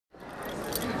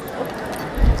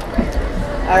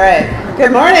All right.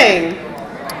 Good morning.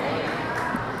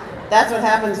 That's what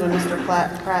happens when Mr.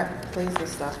 Pratt plays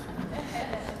this stuff.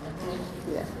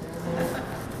 Yeah.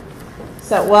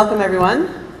 So welcome,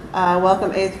 everyone.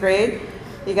 Welcome, 8th grade.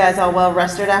 You guys all well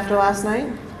rested after last night?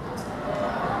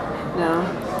 No?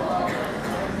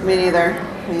 Me neither.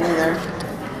 Me neither.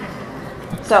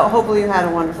 So hopefully you had a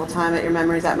wonderful time at your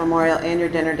Memories at Memorial and your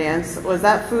dinner dance. Was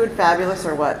that food fabulous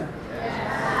or what?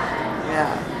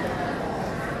 Yeah.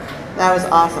 That was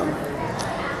awesome.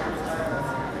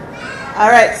 All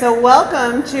right, so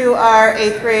welcome to our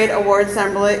 8th grade award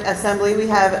assembly. We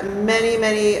have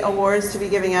many awards to be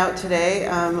giving out today.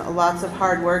 Lots of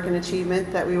hard work and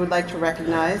achievement that we would like to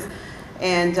recognize.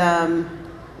 And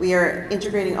we are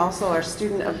integrating also our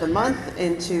Student of the Month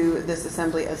into this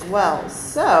assembly as well.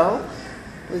 So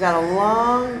we got a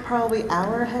long, probably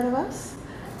hour ahead of us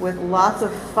with lots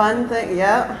of fun things.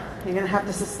 Yeah, you're going to have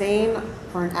to sustain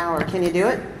for an hour. Can you do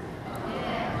it?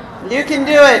 You can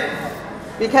do it,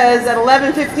 because at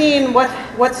 11:15,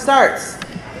 what starts?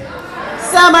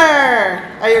 Summer!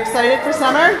 Are you excited for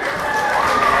summer?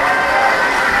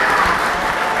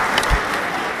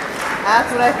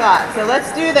 That's what I thought. So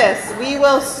let's do this. We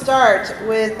will start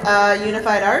with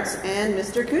Unified Arts and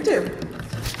Mr. Kutu.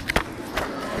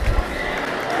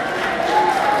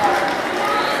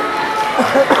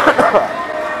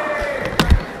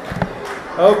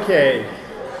 Okay.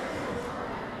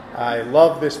 I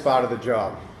love this part of the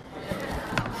job.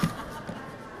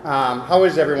 How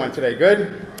is everyone today?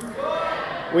 Good?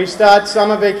 We start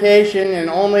summer vacation in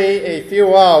only a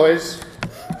few hours.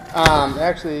 A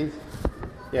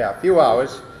few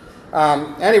hours.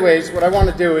 Anyways, what I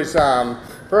want to do is,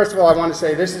 first of all, I want to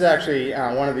say this is actually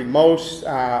one of the most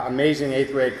amazing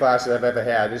 8th grade classes I've ever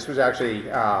had. This was actually,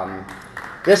 I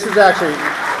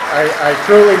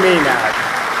truly mean that.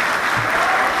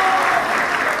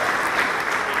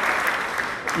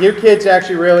 You kids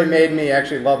actually really made me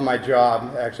actually love my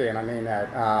job, actually, and I mean that.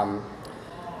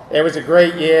 It was a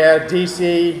great year.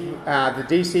 DC, the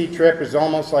DC trip is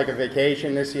almost like a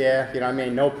vacation this year. You know what I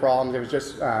mean? No problems. It was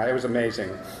just, it was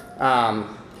amazing.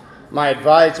 My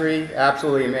advisory,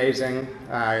 absolutely amazing.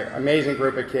 Amazing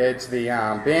group of kids. The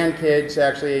band kids,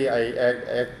 actually,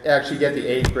 I actually get the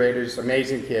 8th graders,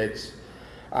 amazing kids.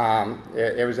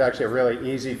 It was actually a really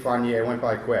easy, fun year. It went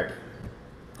by quick.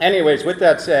 Anyways, with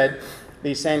that said,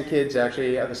 these same kids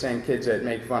actually are the same kids that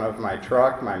make fun of my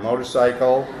truck, my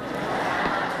motorcycle,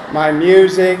 my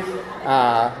music.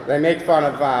 They make fun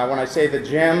of when I say the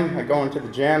gym, I go into the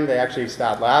gym, they actually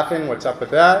start laughing. What's up with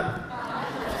that?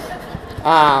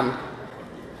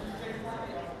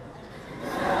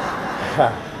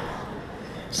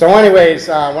 So anyways,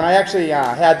 when I actually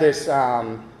had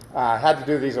to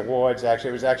do these awards, actually,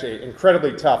 it was actually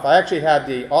incredibly tough. I actually had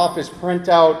the office print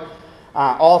out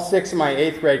all 6 of my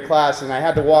 8th grade classes, and I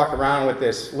had to walk around with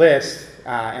this list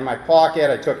in my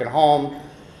pocket. I took it home,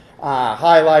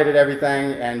 highlighted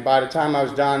everything, and by the time I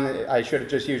was done, I should have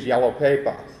just used yellow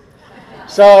paper.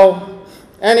 So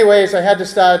anyways, I had to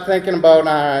start thinking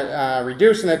about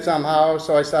reducing it somehow,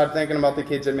 so I started thinking about the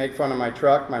kids that make fun of my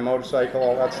truck, my motorcycle,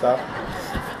 all that stuff.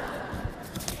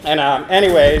 And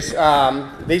anyways,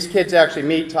 these kids actually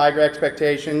meet Tiger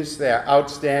expectations. They're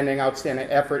outstanding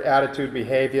effort, attitude,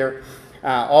 behavior,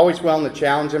 always willing to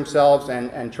challenge themselves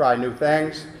and try new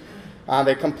things.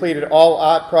 They completed all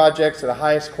art projects to the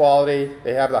highest quality.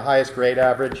 They have the highest grade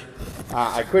average.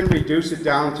 I couldn't reduce it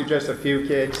down to just a few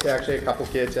kids, actually, a couple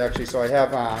kids, actually. So I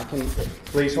have, can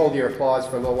please hold your applause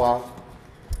for a little while.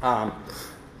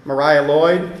 Mariah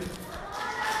Lloyd.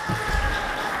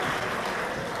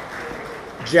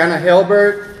 Jenna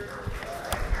Hilbert,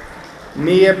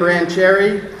 Mia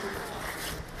Brancheri,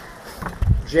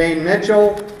 Jane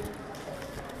Mitchell,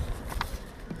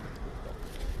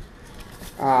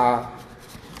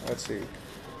 let's see,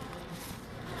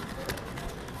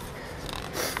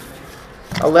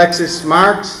 Alexis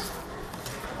Marks,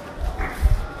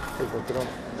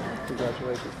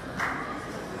 congratulations,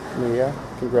 Mia,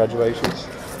 congratulations,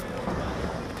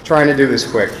 trying to do this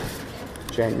quick,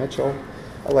 Jane Mitchell,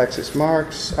 Alexis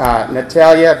Marks,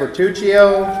 Natalia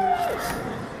Bertuccio,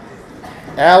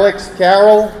 Alex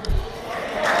Carroll,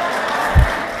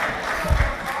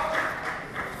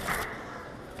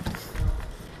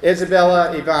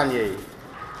 Isabella Ivanier.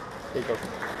 There you go.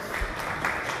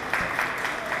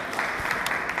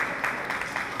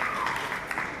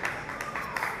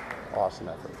 Awesome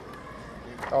effort.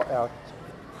 Oh, Alex.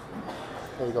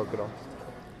 There you go, good on.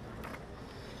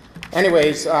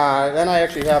 Anyways, then I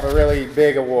actually have a really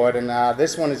big award, and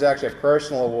this one is actually a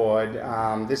personal award.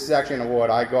 This is actually an award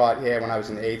I got here when I was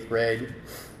in 8th grade.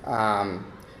 The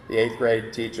 8th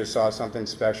grade teacher saw something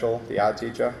special, the art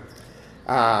teacher.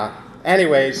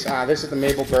 This is the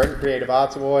Mabel Burton Creative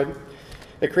Arts Award.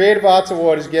 The Creative Arts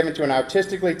Award is given to an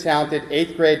artistically talented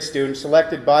 8th grade student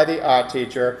selected by the art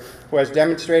teacher who has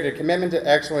demonstrated a commitment to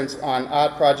excellence on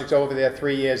art projects over their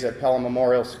 3 years at Pelham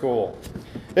Memorial School.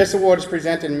 This award is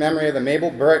presented in memory of the Mabel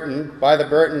Burton by the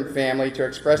Burton family to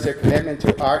express their commitment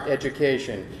to art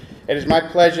education. It is my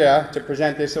pleasure to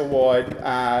present this award,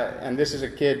 and this is a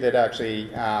kid that actually,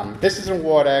 this is an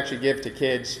award I actually give to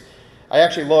kids. I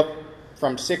actually look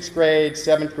from 6th grade,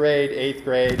 7th grade, 8th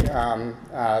grade.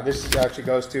 This actually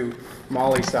goes to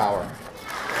Molly Sauer.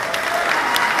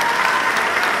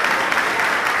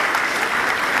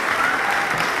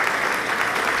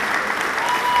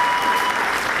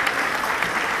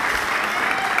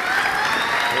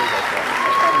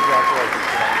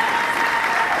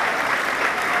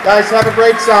 Guys, have a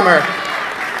great summer.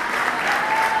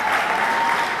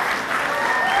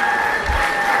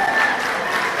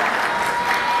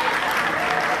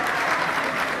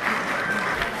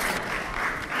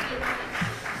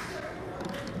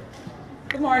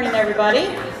 Good morning, everybody.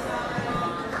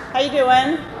 How you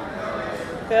doing?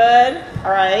 Good.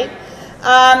 All right.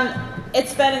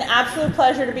 It's been an absolute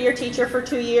pleasure to be your teacher for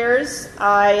 2 years.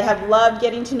 I have loved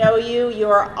getting to know you. You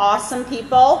are awesome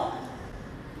people.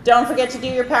 Don't forget to do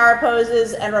your power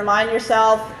poses and remind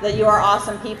yourself that you are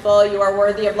awesome people. You are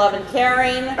worthy of love and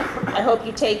caring. I hope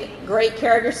you take great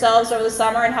care of yourselves over the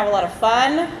summer and have a lot of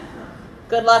fun.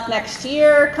 Good luck next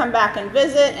year. Come back and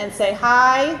visit and say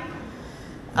hi.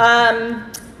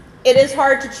 It is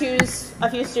hard to choose a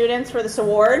few students for this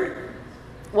award.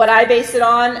 What I base it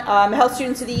on, Health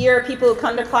Students of the Year, people who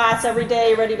come to class every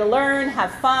day ready to learn,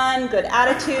 have fun, good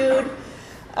attitude.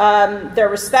 They're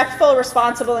respectful,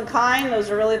 responsible, and kind.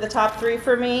 Those are really the top 3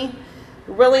 for me.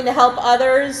 Willing to help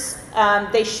others.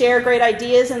 They share great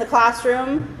ideas in the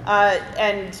classroom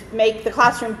and make the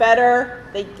classroom better.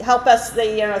 They help us,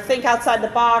 they think outside the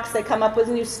box. They come up with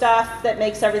new stuff that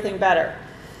makes everything better.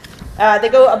 They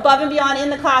go above and beyond in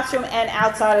the classroom and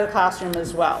outside of the classroom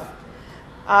as well.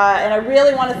 And I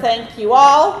really want to thank you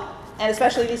all, and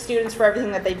especially these students, for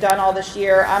everything that they've done all this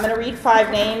year. I'm going to read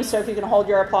 5 names, so if you can hold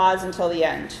your applause until the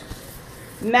end.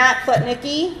 Matt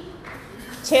Plutnicki,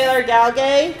 Taylor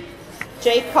Galgay,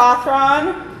 Jake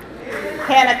Cawthron,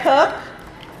 Hannah Cook,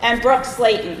 and Brooke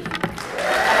Slayton.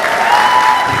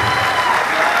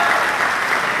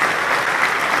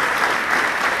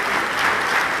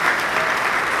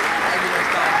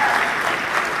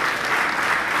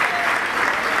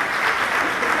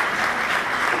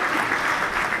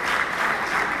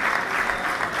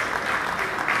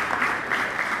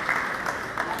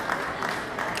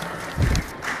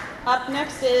 Up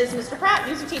next is Mr. Pratt,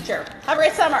 music teacher. Have a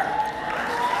great summer.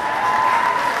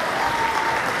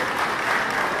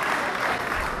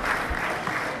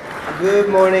 Good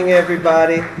morning,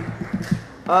 everybody.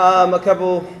 A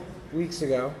couple weeks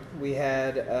ago, we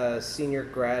had a senior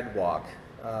grad walk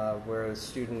where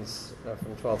students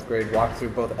from 12th grade walked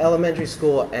through both elementary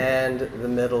school and the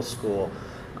middle school.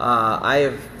 I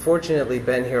have fortunately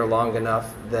been here long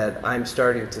enough that I'm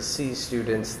starting to see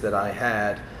students that I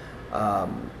had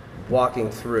walking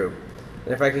through.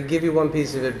 And if I could give you one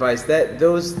piece of advice, that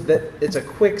it's a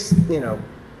quick,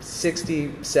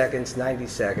 60 seconds, 90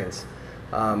 seconds.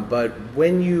 But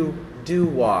when you do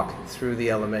walk through the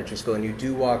elementary school and you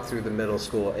do walk through the middle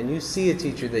school and you see a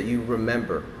teacher that you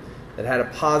remember that had a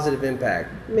positive impact,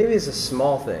 maybe it's a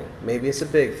small thing, maybe it's a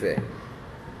big thing,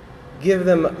 give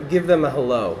them a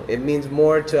hello. It means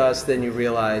more to us than you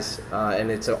realize, and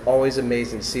it's always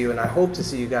amazing to see you, and I hope to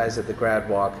see you guys at the grad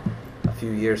walk a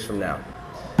few years from now.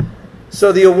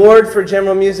 So the award for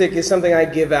general music is something I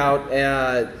give out,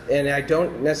 and I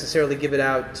don't necessarily give it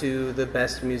out to the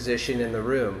best musician in the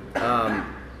room.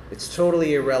 It's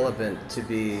totally irrelevant to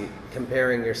be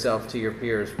comparing yourself to your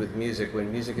peers with music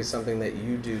when music is something that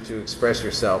you do to express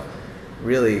yourself.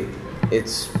 Really,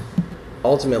 it's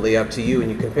ultimately up to you,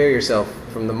 and you compare yourself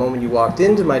from the moment you walked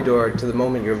into my door to the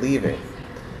moment you're leaving.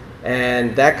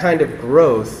 And that kind of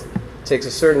growth takes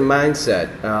a certain mindset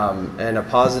and a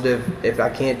positive, if I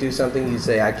can't do something, you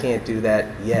say, I can't do that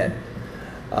yet.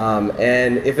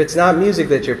 And if it's not music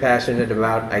that you're passionate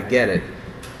about, I get it.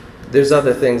 There's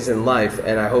other things in life,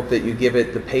 and I hope that you give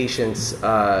it the patience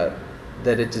that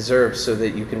it deserves so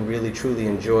that you can really, truly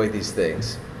enjoy these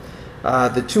things.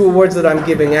 The 2 awards that I'm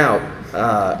giving out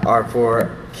are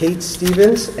for Kate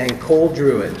Stevens and Cole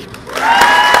Druid.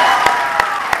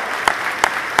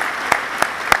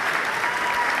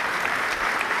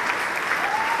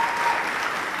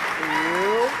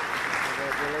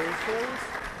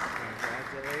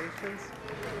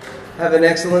 Have an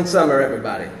excellent summer,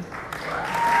 everybody.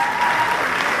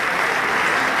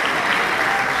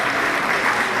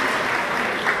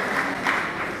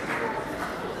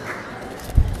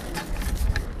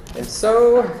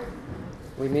 So,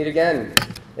 we meet again.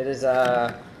 It is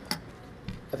a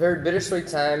very bittersweet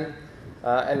time,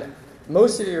 and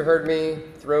most of you heard me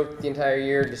throughout the entire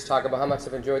year just talk about how much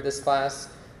I've enjoyed this class.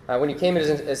 When you came in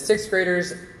as 6th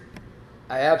graders,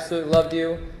 I absolutely loved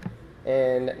you,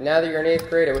 and now that you're in 8th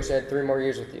grade, I wish I had 3 more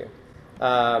years with you.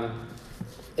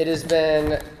 It has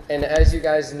been, and as you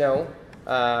guys know,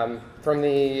 from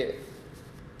the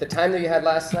time that you had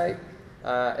last night,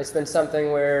 it's been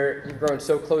something where you've grown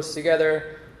so close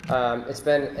together. It's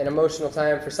been an emotional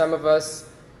time for some of us,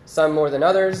 some more than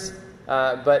others,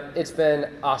 but it's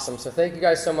been awesome. So thank you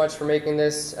guys so much for making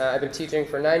this. I've been teaching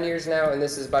for 9 years now, and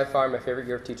this is by far my favorite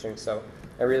year of teaching, so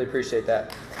I really appreciate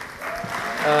that.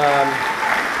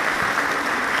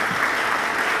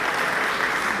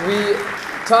 We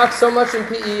talk so much in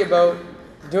PE about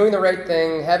doing the right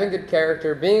thing, having good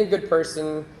character, being a good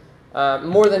person,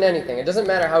 more than anything. It doesn't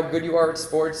matter how good you are at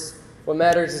sports. What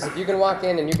matters is if you can walk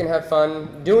in and you can have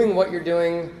fun doing what you're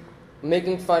doing,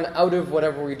 making fun out of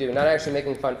whatever we do. Not actually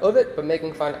making fun of it, but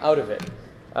making fun out of it.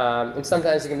 And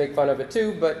sometimes you can make fun of it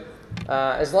too, but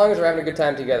as long as we're having a good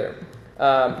time together.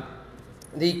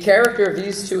 The character of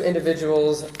these 2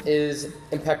 individuals is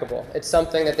impeccable. It's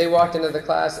something that they walked into the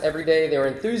class every day. They were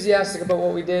enthusiastic about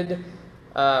what we did.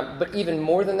 But even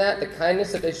more than that, the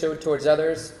kindness that they showed towards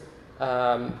others,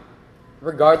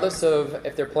 regardless of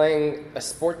if they're playing a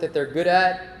sport that they're good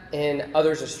at and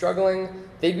others are struggling,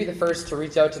 they'd be the first to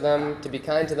reach out to them, to be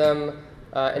kind to them,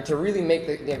 and to really make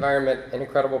the environment an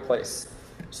incredible place.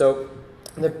 So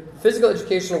the Physical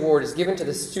Education Award is given to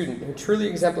the student who truly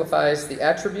exemplifies the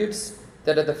attributes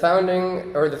that are the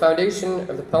foundation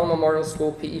of the Pelham Memorial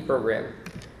School PE program.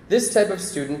 This type of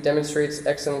student demonstrates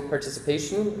excellent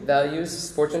participation, values,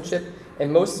 sportsmanship,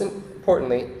 and most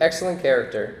importantly, excellent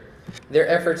character. Their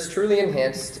efforts truly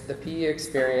enhanced the PE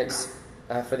experience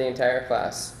for the entire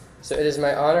class. So it is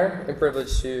my honor and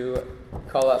privilege to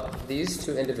call up these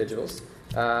 2 individuals,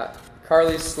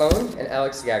 Carly Sloan and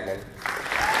Alex Gagnon.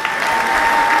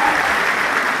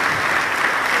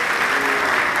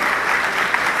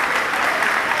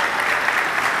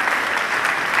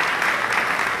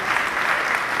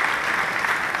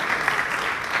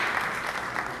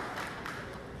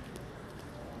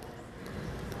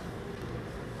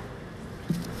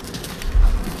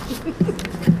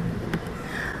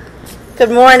 Good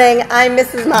morning. I'm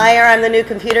Mrs. Meyer. I'm the new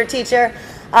computer teacher.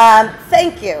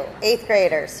 Thank you, 8th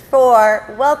graders,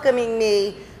 for welcoming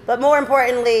me, but more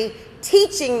importantly,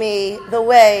 teaching me the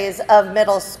ways of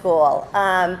middle school.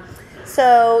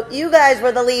 So you guys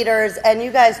were the leaders, and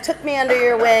you guys took me under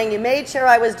your wing. You made sure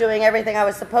I was doing everything I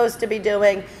was supposed to be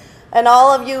doing. And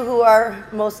all of you who are,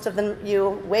 most of them,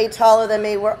 you way taller than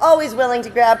me, were always willing to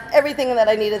grab everything that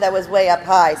I needed that was way up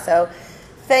high. So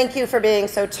thank you for being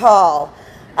so tall.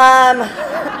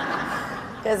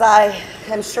 Because I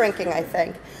am shrinking, I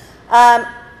think.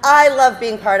 I love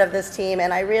being part of this team,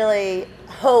 and I really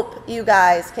hope you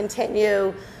guys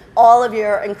continue all of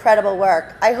your incredible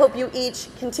work. I hope you each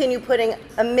continue putting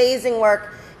amazing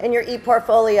work in your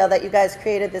e-portfolio that you guys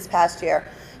created this past year.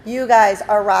 You guys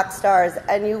are rock stars,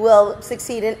 and you will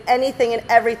succeed in anything and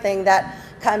everything that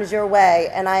comes your way,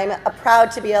 and I'm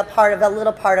proud to be a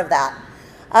little part of that.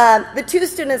 The 2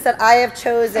 students that I have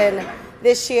chosen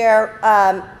this year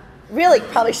really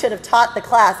probably should have taught the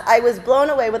class. I was blown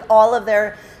away with all of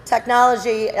their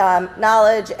technology,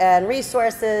 knowledge, and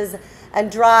resources,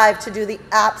 and drive to do the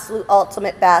absolute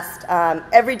ultimate best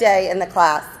every day in the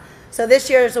class. So this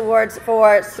year's awards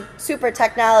for Super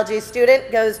Technology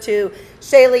student goes to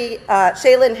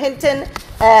Shaylin Hinton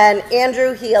and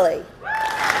Andrew Healy.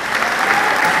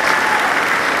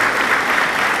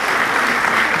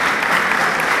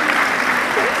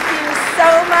 Thank you so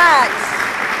much.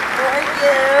 For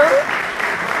you.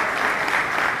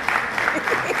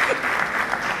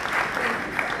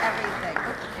 Everything.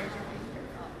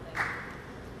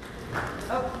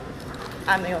 Oh,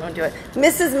 I'm the only one to do it.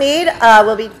 Mrs. Mead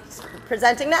will be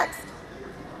presenting next.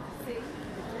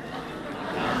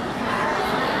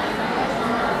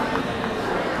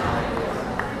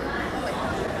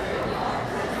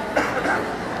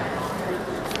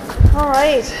 All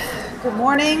right. Good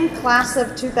morning, class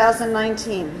of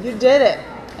 2019. You did it.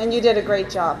 And you did a great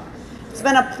job. It's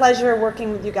been a pleasure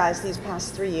working with you guys these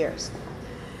past 3 years.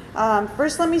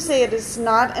 First, let me say it is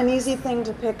not an easy thing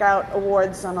to pick out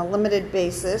awards on a limited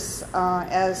basis,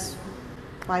 as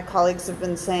my colleagues have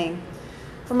been saying.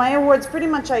 For my awards, pretty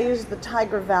much I use the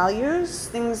Tiger values,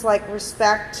 things like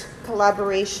respect,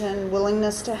 collaboration,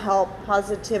 willingness to help,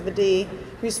 positivity,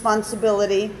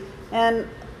 responsibility, and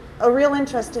a real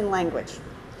interest in language.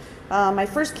 My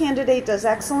first candidate does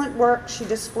excellent work. She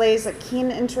displays a keen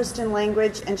interest in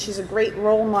language, and she's a great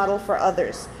role model for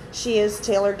others. She is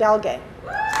Taylor Galgay.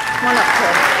 Come on up,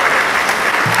 Taylor.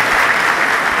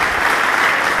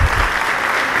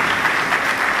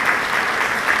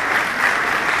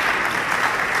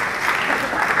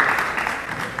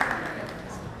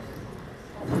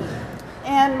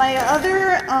 And my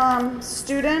other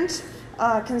student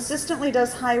consistently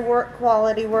does high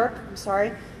quality work,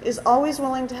 is always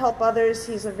willing to help others.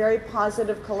 He's a very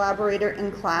positive collaborator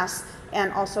in class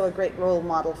and also a great role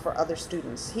model for other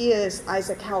students. He is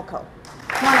Isaac Halco.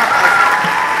 Come on up, Isaac.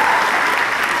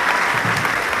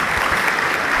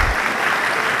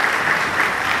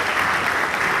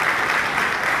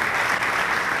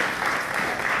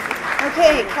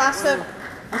 Okay, class of,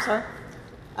 I'm sorry.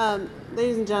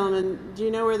 Ladies and gentlemen, do you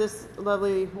know where this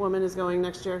lovely woman is going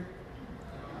next year?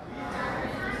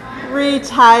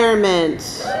 Retirement.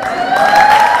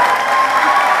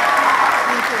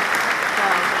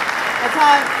 Let's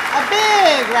have a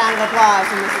big round of applause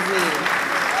for Mrs. Mead.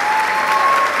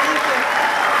 Thank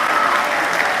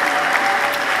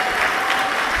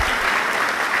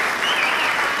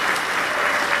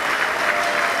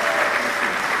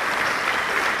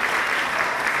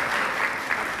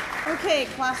you. Okay,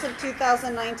 class of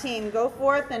 2019, go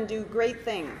forth and do great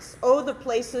things. Oh, the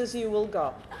places you will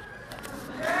go.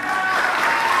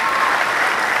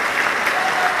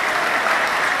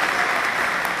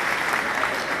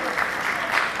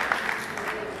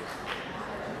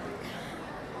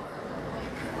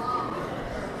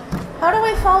 How do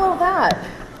I follow that?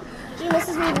 Gee,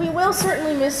 Mrs. Mead, we will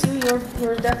certainly miss you.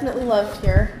 You're definitely loved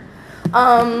here.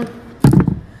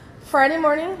 Friday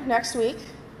morning next week,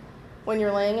 when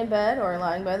you're laying in bed or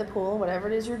lying by the pool, whatever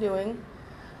it is you're doing,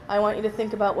 I want you to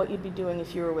think about what you'd be doing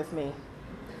if you were with me.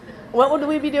 What would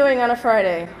we be doing on a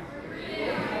Friday?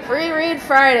 Free Read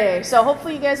Friday. So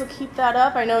hopefully you guys will keep that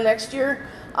up. I know next year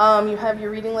you have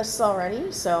your reading lists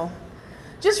already. So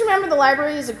just remember the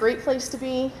library is a great place to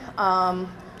be.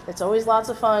 It's always lots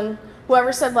of fun.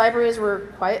 Whoever said libraries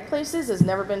were quiet places has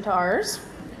never been to ours.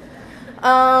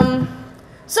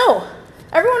 So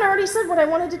everyone already said what I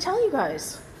wanted to tell you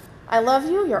guys. I love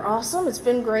you. You're awesome. It's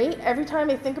been great. Every time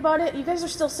I think about it, you guys are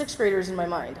still 6th graders in my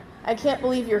mind. I can't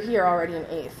believe you're here already in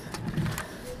 8th.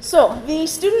 So the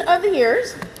student of the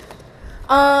years,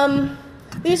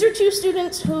 these are 2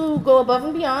 students who go above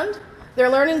and beyond. Their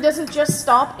learning doesn't just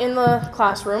stop in the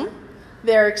classroom.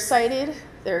 They're excited,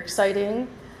 they're exciting,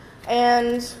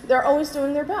 and they're always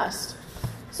doing their best.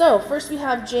 So first we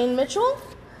have Jane Mitchell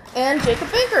and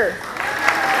Jacob Baker.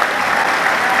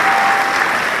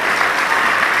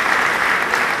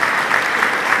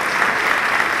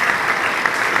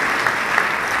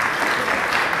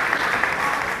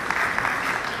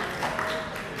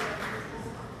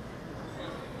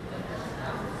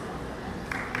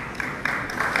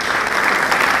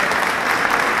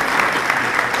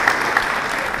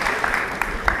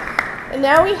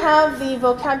 Now we have the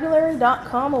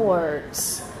Vocabulary.com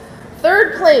Awards.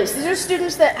 3rd place, these are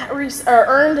students that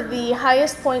earned the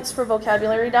highest points for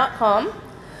Vocabulary.com.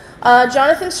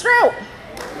 Jonathan Strout.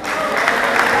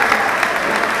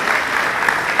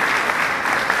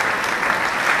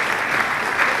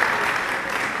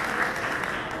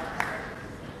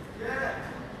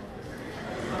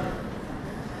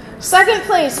 Second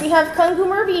place, we have Kungu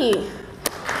Murby.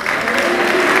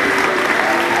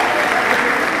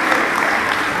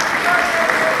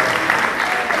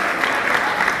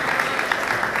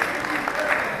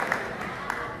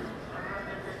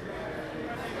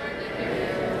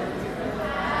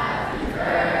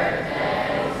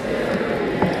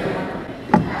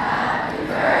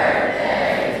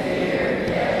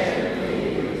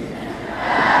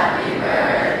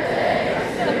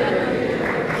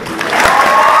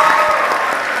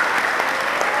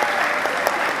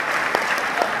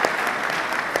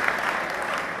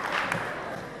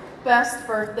 Best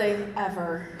birthday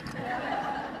ever.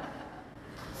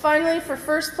 Finally, for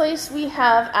first place, we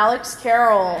have Alex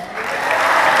Carroll.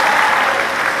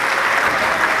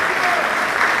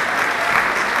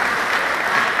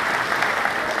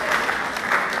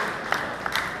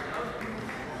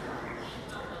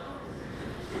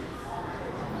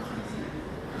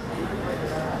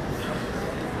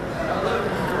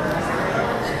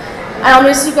 I'll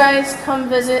miss you guys. Come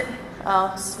visit.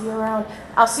 I'll see you around.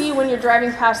 I'll see you when you're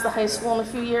driving past the high school in a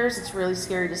few years. It's really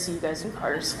scary to see you guys in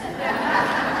cars.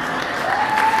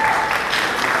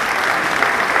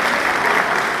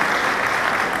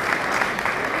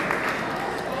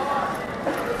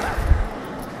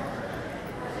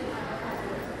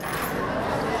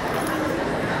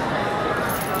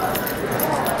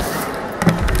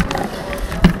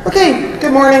 Okay,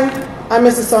 good morning. I'm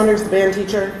Mrs. Saunders, the band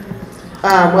teacher.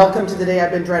 Welcome to the day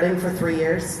I've been dreading for 3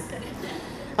 years.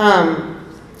 I'm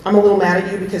a little mad at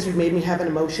you because you've made me have an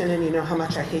emotion, and you know how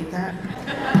much I hate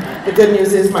that. The good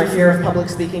news is my fear of public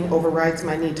speaking overrides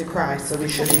my need to cry, so we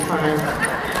should be fine.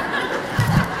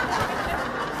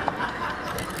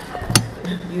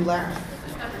 You laugh.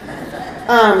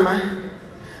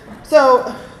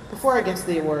 So, before I get to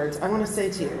the awards, I want to say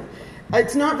to you,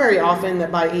 it's not very often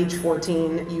that by age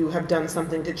 14 you have done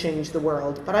something to change the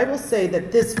world, but I will say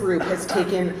that this group has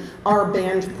taken our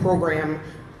band program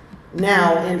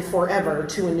now and forever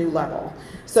to a new level.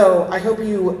 So I hope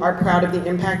you are proud of the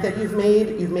impact that you've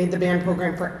made. You've made the band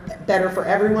program better for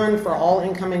everyone, for all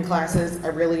incoming classes. I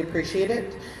really appreciate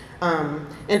it.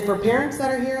 And for parents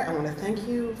that are here, I want to thank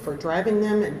you for driving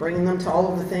them and bringing them to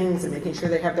all of the things and making sure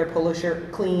they have their polo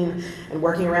shirt clean and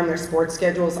working around their sports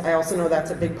schedules. I also know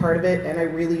that's a big part of it, and I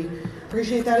really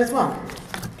appreciate that as well.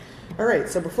 All right,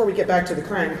 so before we get back to the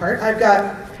crying part, I've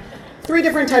got 3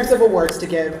 different types of awards to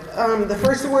give. The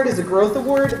first award is a growth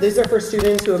award. These are for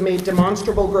students who have made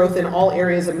demonstrable growth in all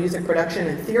areas of music production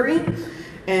and theory.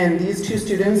 And these 2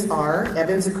 students are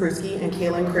Evan Zakruski and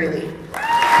Kaylin Crayley.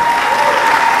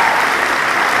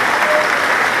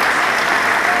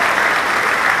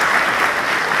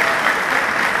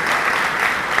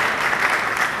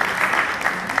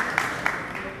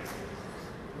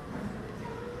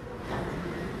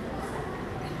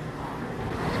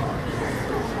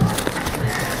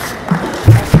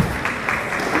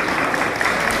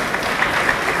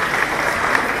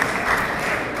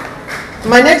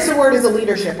 My next award is a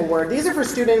leadership award. These are for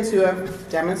students who have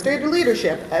demonstrated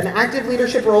leadership, an active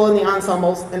leadership role in the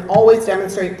ensembles, and always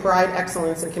demonstrate pride,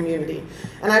 excellence, and community.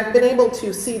 And I've been able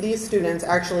to see these students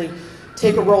actually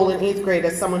take a role in 8th grade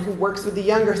as someone who works with the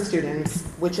younger students,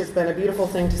 which has been a beautiful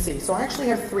thing to see. So I actually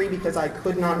have 3 because I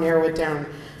could not narrow it down.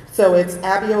 So it's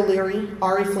Abby O'Leary,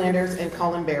 Ari Flanders, and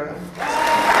Colin Barrow.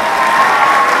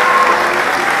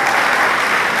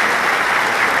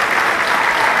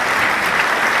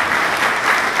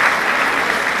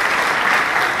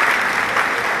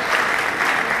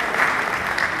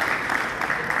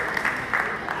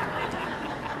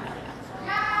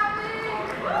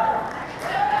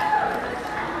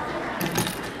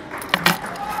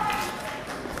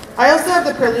 I also have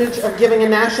the privilege of giving a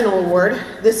national award.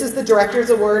 This is the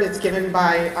Director's Award. It's given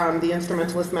by the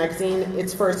Instrumentalist magazine.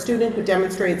 It's for a student who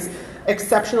demonstrates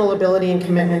exceptional ability and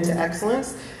commitment to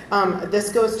excellence.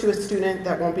 This goes to a student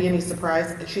that won't be any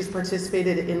surprise. She's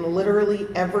participated in literally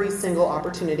every single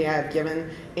opportunity I have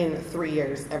given in 3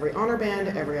 years. Every honor band,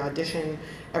 every audition,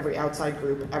 every outside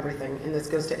group, everything. And this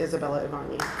goes to Isabella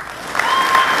Ivani.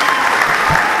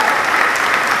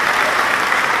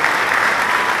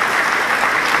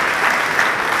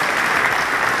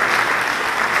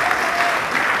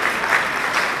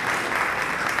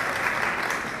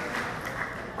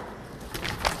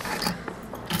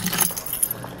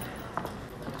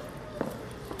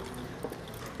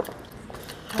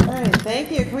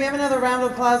 Thank you. Can we have another round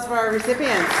of applause for our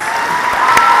recipients?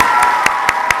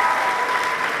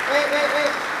 Wait.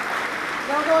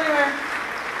 Don't go anywhere.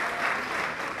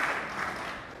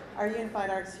 Our Unified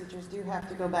Arts teachers do have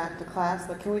to go back to class,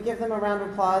 but can we give them a round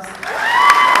of applause?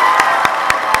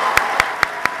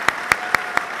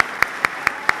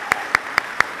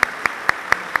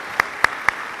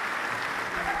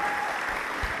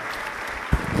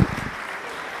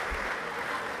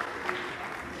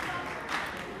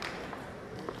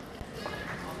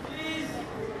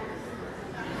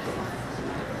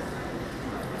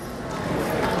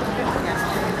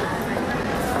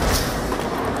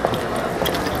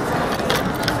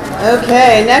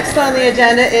 Okay, next on the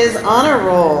agenda is Honor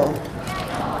Roll.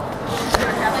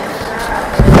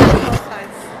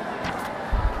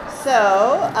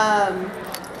 So,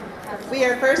 we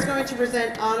are first going to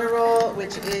present Honor Roll,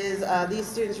 which is these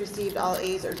students received all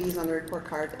A's or B's on the report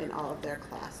card in all of their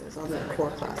classes, on their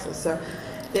core classes. So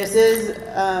this is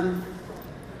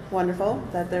wonderful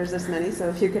that there's this many, so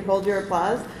if you could hold your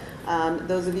applause.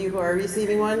 Those of you who are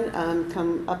receiving one,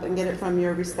 come up and get it from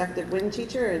your respective wing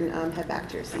teacher and head back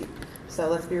to your seat. So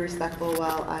let's be respectful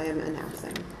while I am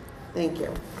announcing. Thank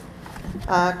you.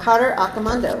 Carter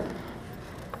Akamondo.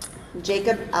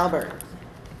 Jacob Albert.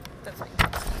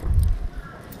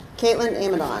 Caitlin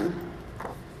Amadon.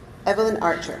 Evelyn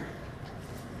Archer.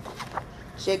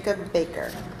 Jacob Baker.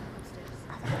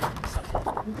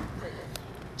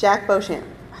 Jack Beauchamp.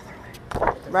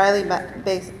 Riley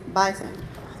Bison.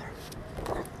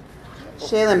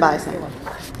 Shaylin Bison.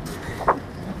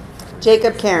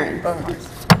 Jacob Karen.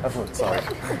 Sorry.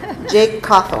 Jake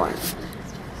Cawthorn.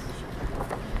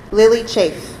 Lily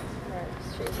Chafe.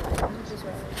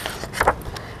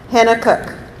 Hannah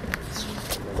Cook.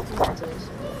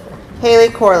 Haley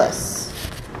Corliss.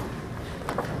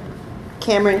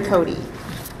 Cameron Cody.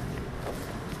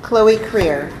 Chloe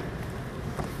Creer.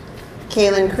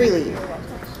 Kaylin Creeley.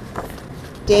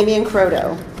 Damian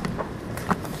Croto.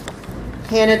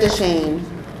 Hannah DeShane.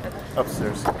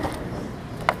 Upstairs.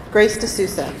 Grace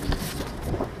D'Souza.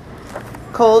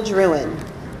 Cole Druin.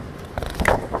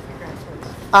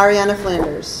 Ariana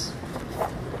Flanders.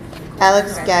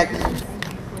 Alex Gagnon.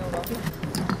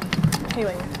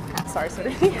 Anyway, sorry.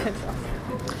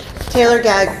 Taylor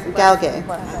Galgay.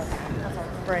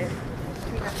 Right.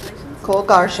 Cole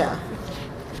Garsha.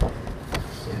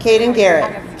 Caden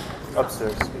Garrett.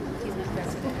 Upstairs.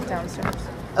 Downstairs.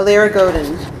 Alira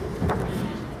Godin.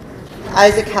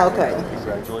 Isaac Halco.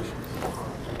 Congratulations.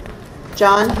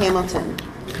 John Hamilton.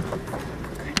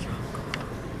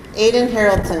 Aiden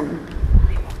Harrelton.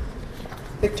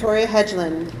 Victoria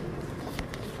Hedgeland.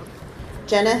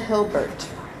 Jenna Hilbert.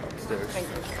 Upstairs.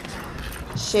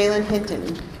 Shaylin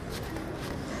Hinton.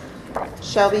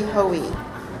 Shelby Hoey.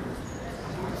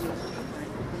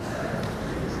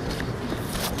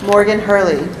 Morgan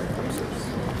Hurley.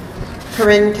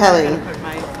 Corinne Kelly.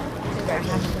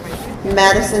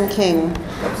 Madison King.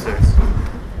 Upstairs.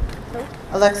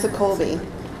 Alexa Colby.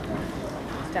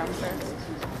 Downstairs.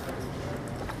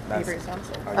 Avery's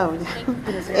downstairs. Oh,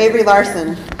 yeah. Avery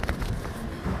Larson.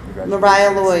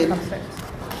 Mariah Lloyd. Upstairs.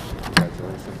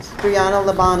 Congratulations. Brianna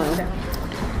Labano.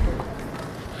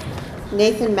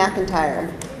 Nathan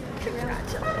McIntyre.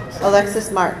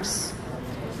 Alexis Marks.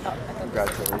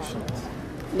 Congratulations.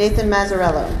 Nathan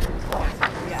Mazzarello.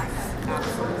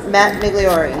 Matt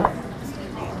Migliori.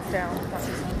 Down.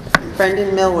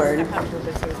 Brendan Millward.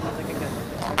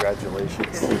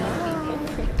 Congratulations.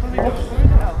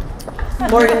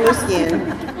 Morgan Muskian.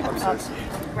 Upstairs.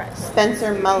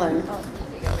 Spencer Mullen.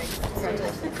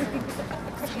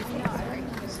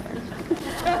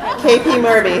 KP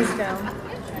Murby.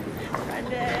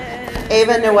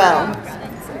 Ava Noel.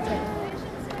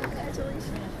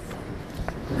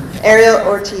 Ariel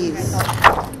Ortiz.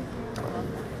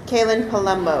 Kaylin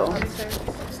Palumbo. Upstairs.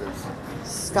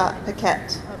 Scott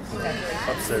Paquette.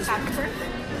 Upstairs.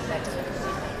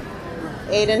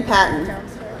 Aiden Patton.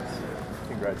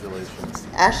 Congratulations.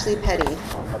 Ashley Petty.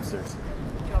 Upstairs.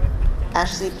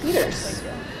 Ashley Peters.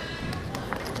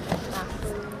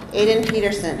 Aiden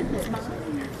Peterson.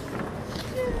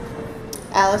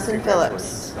 Allison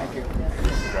Phillips.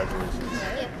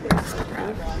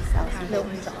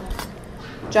 Congratulations.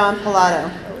 John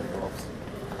Pilato.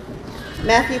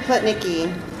 Matthew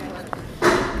Plutnicki.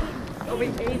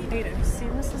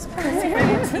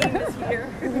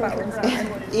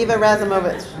 Eva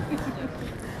Razimovich.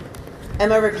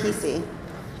 Emma Rapisi.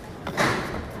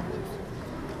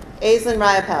 Aislinn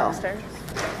Ryapel.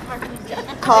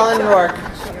 Colin Rourke.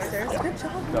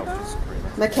 That was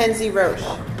great. Mackenzie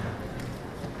Roche.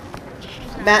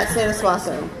 Matt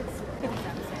Sanasuaso.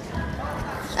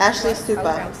 Ashley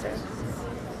Stupa.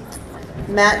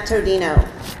 Matt Todino.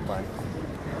 Fine.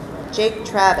 Jake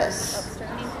Travis.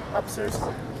 Upstairs.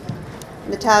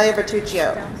 Natalia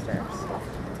Bertuccio.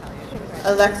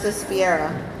 Alexis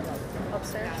Vieira.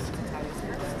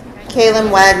 Kaylin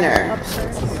Wagner.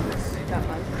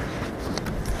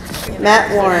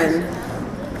 Matt Warren.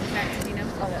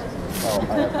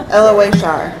 Ella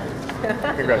Wayshar.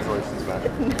 Congratulations, Matt.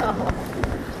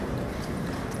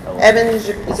 Evan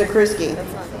Zakruski.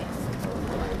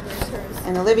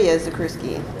 And Olivia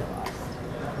Zakruski.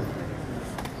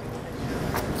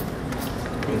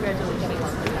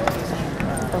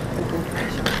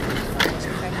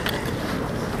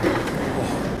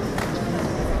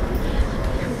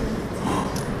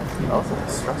 That was a little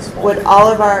stressful. Would all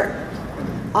of our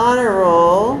honor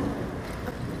roll.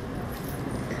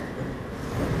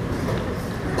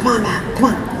 Come on, Matt, come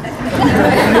on.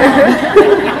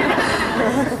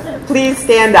 Please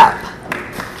stand up.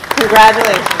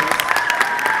 Congratulations.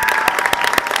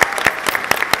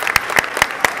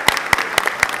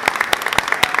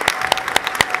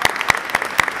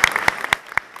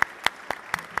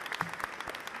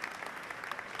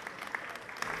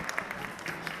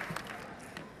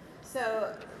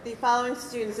 So the following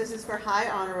students, this is for high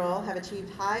honor roll, have achieved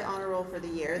high honor roll for the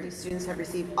year. These students have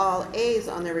received all A's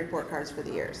on their report cards for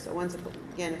the year. So once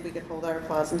again, if we could hold our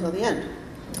applause until the end.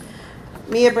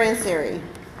 Mia Branseri.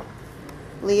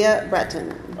 Leah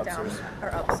Breton. Upstairs.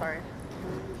 Or up, sorry.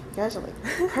 You guys are like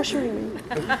pressuring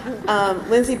me.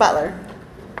 Lindsay Butler.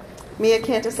 Mia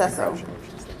Cantasesso.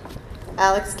 Congratulations.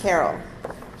 Alex Carroll.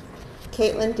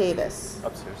 Caitlin Davis.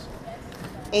 Upstairs.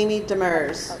 Amy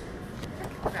Demers.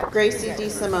 Gracie D.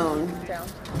 Simone. Down.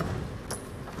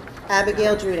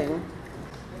 Abigail Druding.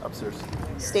 Upstairs.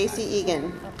 Stacy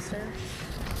Egan. Upstairs.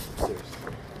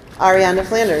 Ariana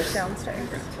Flanders. Downstairs.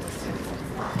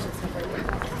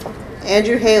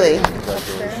 Andrew Haley.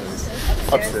 Congratulations.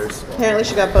 Upstairs. Apparently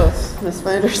she got both, Miss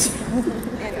Flanders.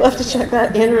 We'll have to check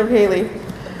that. Andrew Haley.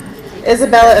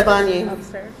 Isabella Ibanyi.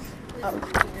 Upstairs.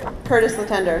 Curtis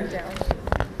Latender. Down.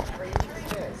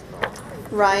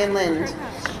 Ryan Lind.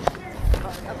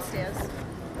 Upstairs.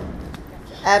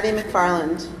 Abby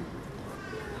McFarland.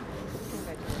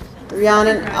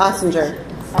 Rhiannon Ossinger.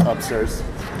 Upstairs.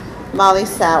 Molly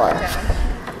Sauer.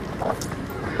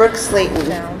 Brooke Slayton.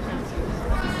 Down.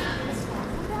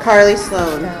 Carly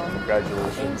Sloan. Down.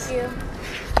 Congratulations. Thank you.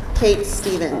 Kate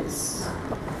Stevens.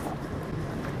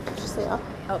 Did you say up?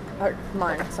 Oh,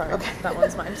 mine. Sorry. Okay. That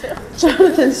one's mine too.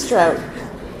 Jonathan Strout.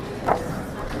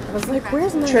 I was like,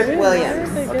 where's my Trip room? Williams.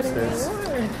 Where are they getting Upstairs. the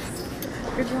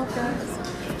awards? Good job, guys.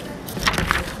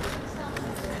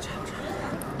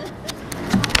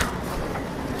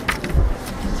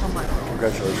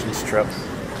 Congratulations, Trip.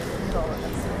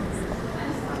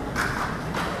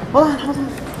 Hold on, hold on.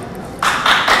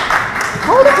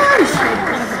 Hold on!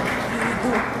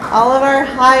 All of our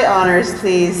high honors,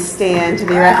 please stand to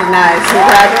be recognized.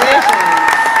 Congratulations.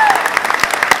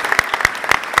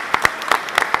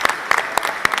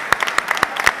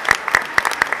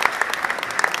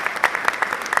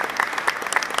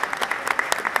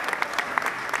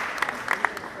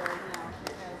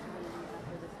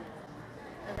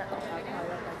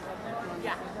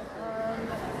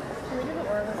 Can we do the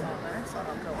oral on there? So I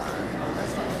don't go on.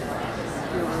 That's fine.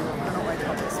 I don't like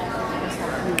public speaking. I just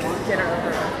want to get it over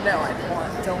with. No, I don't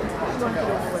want to go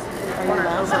with it. I want it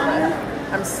over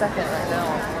with. I'm second right now.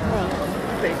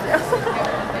 Thank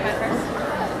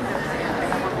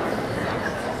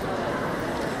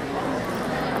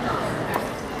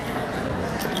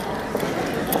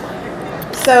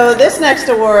you. So this next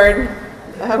award,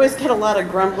 I always get a lot of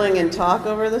grumbling and talk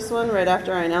over this one right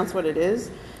after I announce what it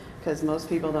is, because most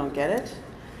people don't get it.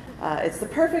 It's the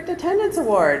Perfect Attendance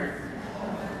Award.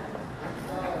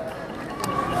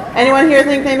 Anyone here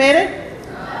think they made it?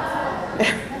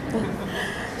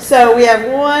 So we have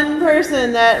one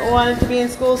person that wanted to be in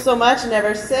school so much,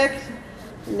 never sick,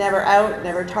 never out,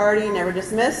 never tardy, never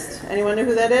dismissed. Anyone know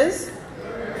who that is?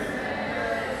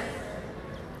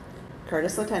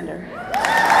 Curtis Latender.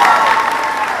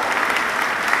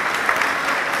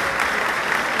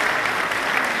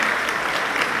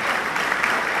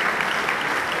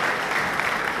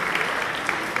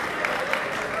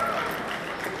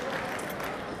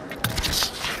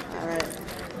 All right.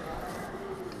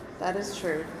 That is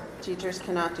true. Teachers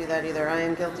cannot do that either. I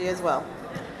am guilty as well.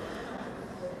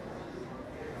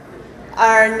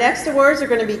 Our next awards are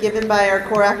going to be given by our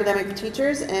core academic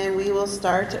teachers, and we will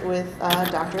start with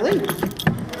Dr. Lee.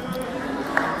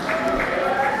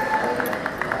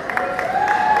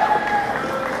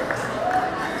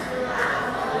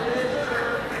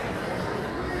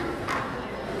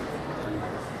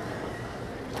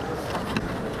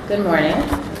 Good morning.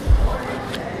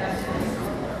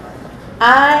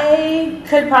 I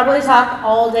could probably talk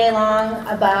all day long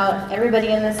about everybody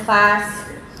in this class.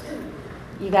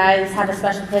 You guys have a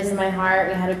special place in my heart.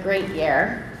 We had a great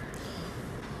year.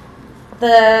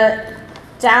 The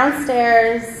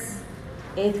downstairs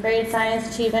 8th grade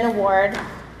Science Achievement Award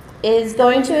is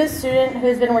going to a student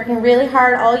who's been working really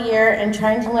hard all year and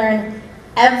trying to learn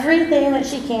everything that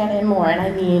she can and more, and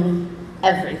I mean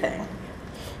everything.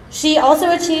 She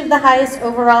also achieved the highest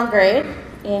overall grade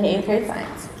in 8th grade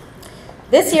science.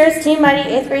 This year's Team Mighty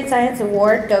 8th grade science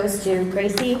award goes to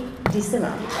Gracie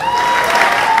DeSimone.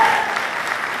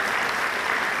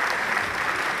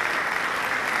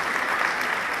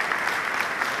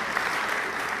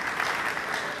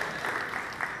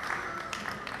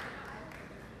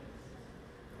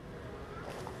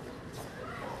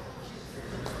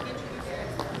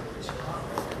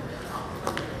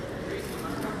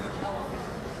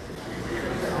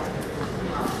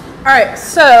 All right,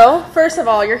 so first of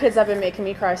all, your kids have been making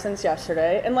me cry since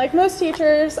yesterday. And like most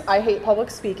teachers, I hate public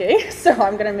speaking, so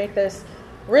I'm going to make this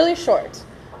really short.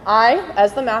 I,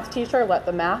 as the math teacher, let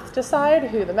the math decide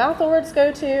who the math awards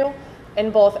go to.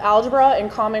 In both algebra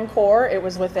and Common Core, it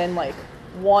was within like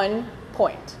 1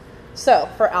 point. So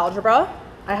for algebra,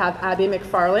 I have Abby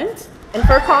McFarland. And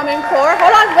for Common Core,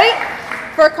 hold on, wait.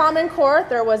 For Common Core,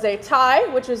 there was a tie,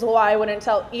 which is why I wouldn't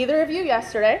tell either of you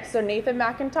yesterday. So Nathan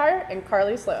McIntyre and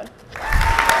Carly Sloan.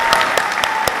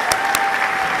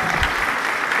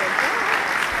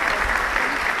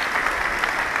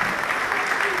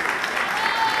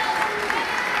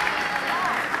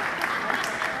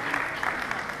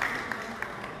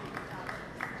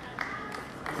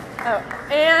 Oh,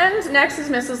 and next is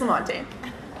Mrs. Lamonte.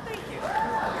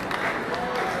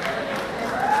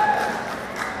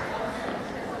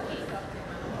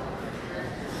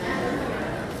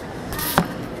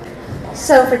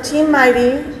 So for Team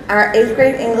Mighty, our 8th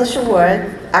grade English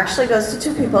award actually goes to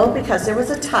 2 people because there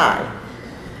was a tie.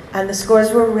 And the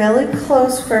scores were really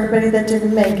close for everybody that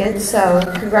didn't make it, so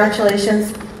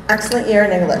congratulations, excellent year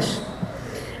in English.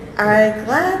 I'm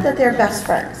glad that they're best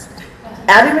friends,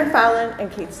 Abby McFarland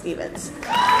and Kate Stevens. You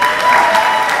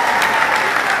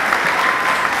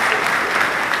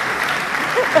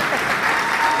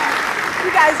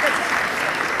guys get to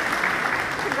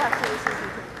congratulations.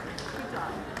 Good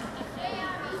job.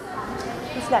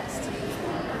 Who's next?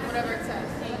 Whatever it says.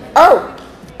 Oh,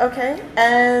 okay.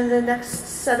 And the next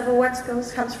set of awards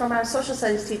comes from our social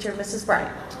studies teacher, Mrs.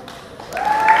 Bryant.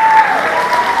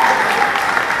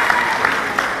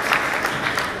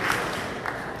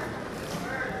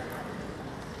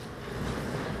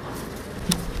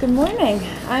 Good morning.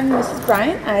 I'm Mrs.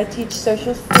 Bryant. I teach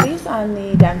social studies on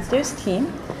the downstairs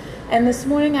team. And this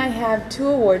morning I have 2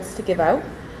 awards to give out.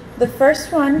 The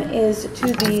first one is to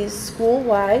the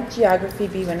school-wide Geography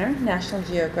B winner, National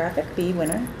Geographic B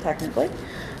winner, technically.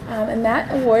 And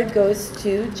that award goes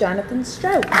to Jonathan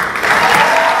Strout.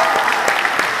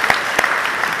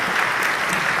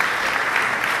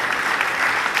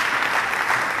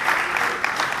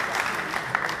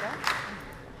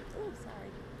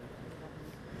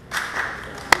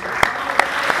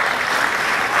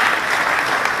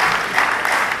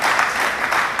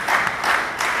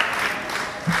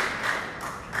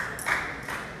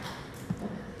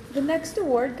 The next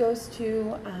award goes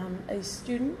to a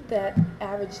student that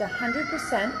averaged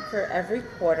 100% for every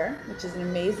quarter, which is an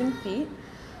amazing feat.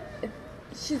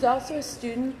 She's also a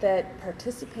student that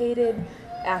participated,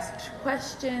 asked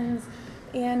questions,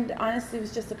 and honestly it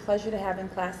was just a pleasure to have in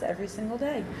class every single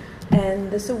day. And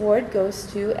this award goes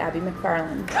to Abby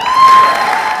McFarland.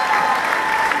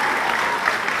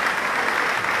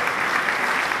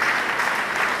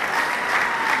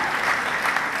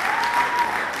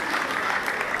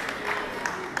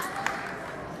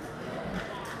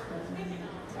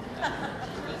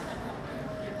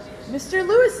 Mr.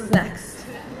 Lewis is next.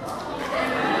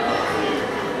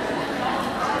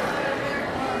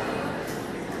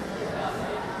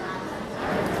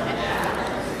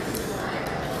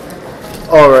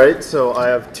 All right, so I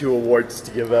have 2 awards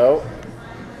to give out.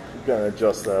 I'm gonna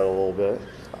adjust that a little bit.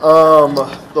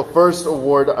 The first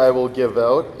award I will give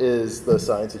out is the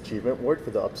Science Achievement Award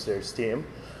for the upstairs team.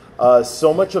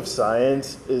 So much of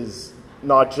science is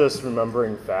not just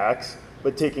remembering facts,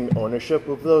 but taking ownership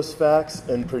of those facts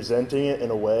and presenting it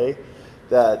in a way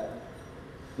that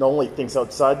not only thinks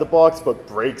outside the box, but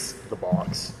breaks the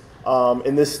box.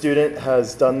 And this student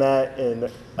has done that in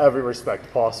every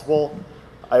respect possible.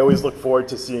 I always look forward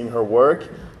to seeing her work.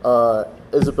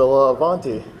 Isabella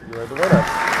Avanti, you are the winner.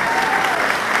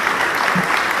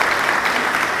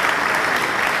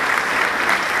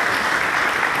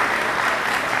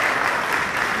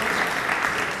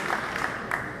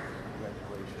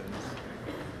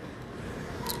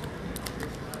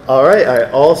 All right, I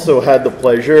also had the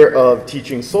pleasure of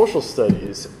teaching social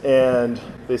studies, and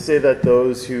they say that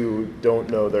those who don't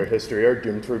know their history are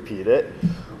doomed to repeat it.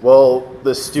 Well,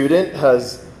 the student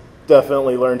has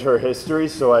definitely learned her history,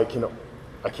 so I can't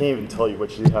even tell you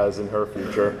what she has in her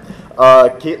future.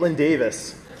 Caitlin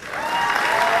Davis.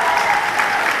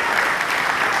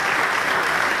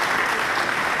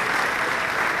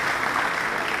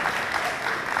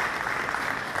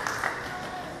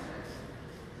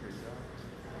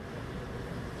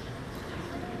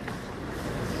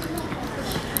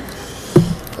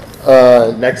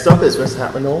 Next up is Miss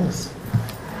Hatman Knowles.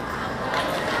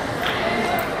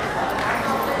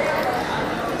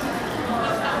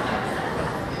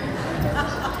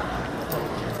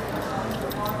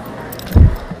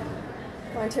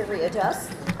 Going to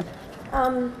readjust.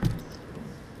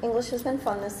 English has been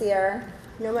fun this year.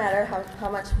 No matter how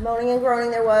much moaning and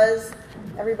groaning there was,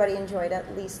 everybody enjoyed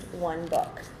at least one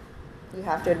book. You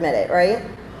have to admit it, right?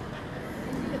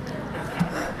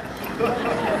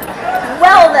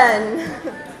 Well then,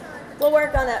 we'll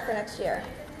work on that for next year.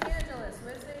 Angeles,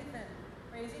 where's Ethan?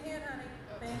 Raise your hand, honey.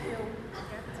 Thank you.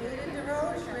 Ethan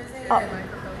DeRoche, where's Ethan? Oh.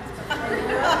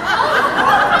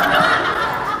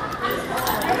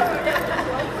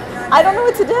 I don't know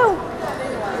what to do.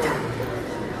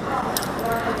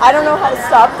 I don't know how to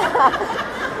stop that.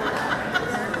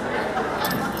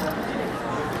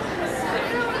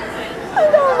 I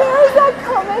know, where is that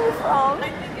coming from?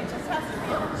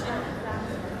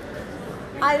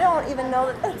 I don't even know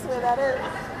that that's where that is.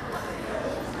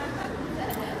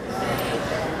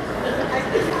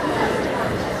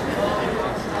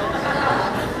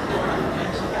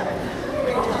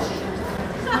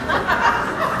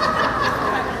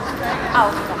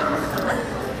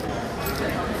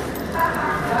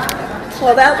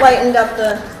 Well, that lightened up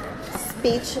the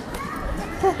speech.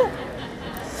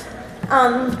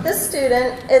 This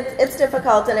student, it's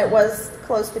difficult, and it was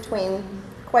close between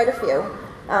quite a few,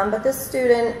 but this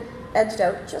student edged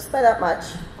out just by that much.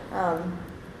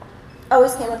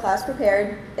 Always came to class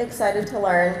prepared, excited to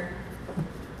learn,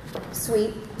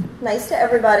 sweet, nice to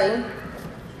everybody.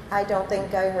 I don't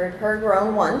think I heard her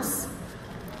groan once.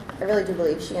 I really do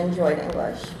believe she enjoyed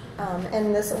English.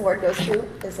 And this award goes to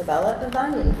Isabella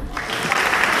Ivani.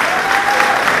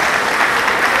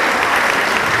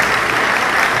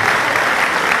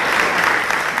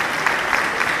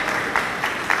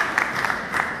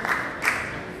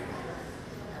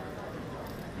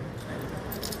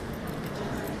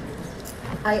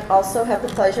 I also have the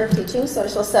pleasure of teaching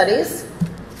social studies.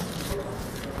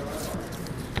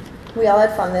 We all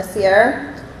had fun this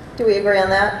year. Do we agree on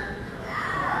that?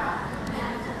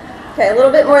 Okay, a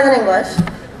little bit more than English.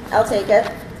 I'll take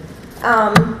it.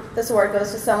 This award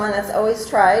goes to someone that's always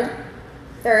tried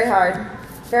very hard,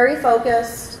 very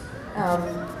focused,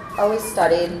 always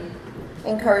studied,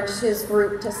 encouraged his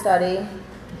group to study.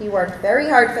 He worked very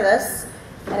hard for this,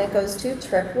 and it goes to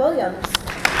Tripp Williams.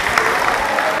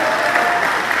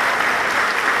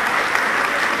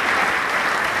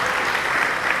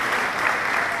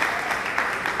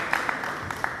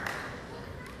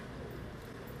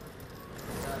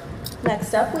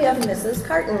 Next up, we have Mrs.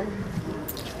 Carton.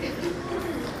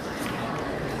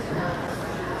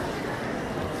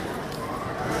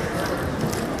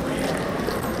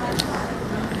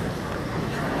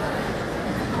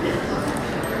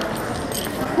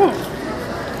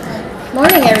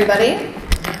 Morning, everybody.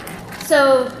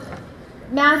 So,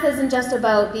 math isn't just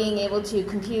about being able to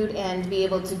compute and be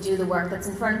able to do the work that's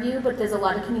in front of you, but there's a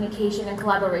lot of communication and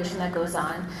collaboration that goes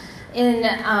on. In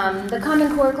the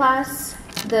Common Core class,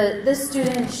 this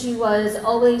student, she was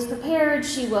always prepared,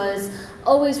 she was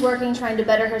always working, trying to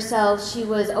better herself, she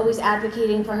was always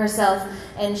advocating for herself,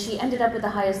 and she ended up with the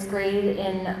highest grade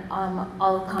in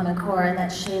all of Common Core, and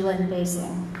that's Shaylin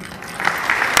Basing.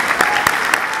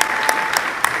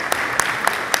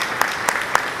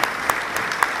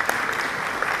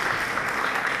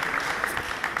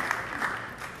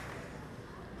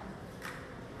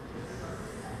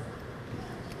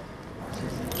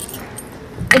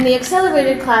 In the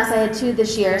accelerated class, I had 2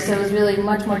 this year, so it was really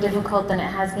much more difficult than it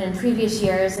has been in previous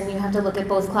years, and you have to look at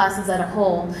both classes as a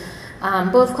whole.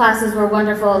 Both classes were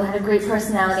wonderful, had a great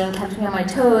personality, and kept me on my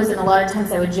toes, and a lot of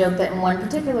times I would joke that in one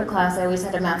particular class I always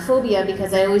had a math phobia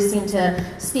because I always seemed to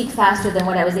speak faster than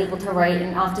what I was able to write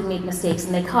and often make mistakes,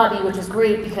 and they caught me, which was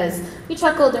great because we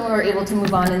chuckled and we were able to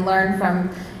move on and learn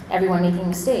from everyone making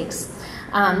mistakes.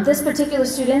 This particular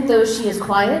student, though she is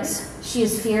quiet, she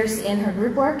is fierce in her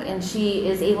group work, and she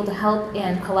is able to help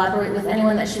and collaborate with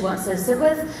anyone that she wants to sit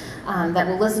with, that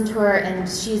will listen to her, and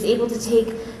she's able to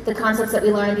take the concepts that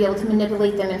we learn and be able to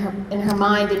manipulate them in her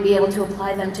mind and be able to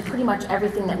apply them to pretty much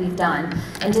everything that we've done.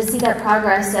 And to see that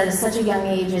progress at such a young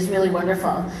age is really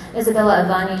wonderful. Isabella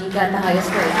Ivani, you got the highest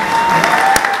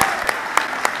grade.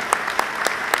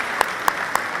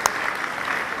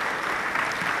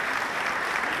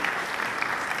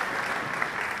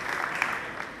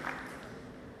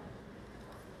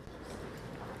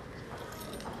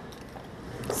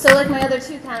 So like my other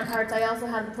 2 counterparts, I also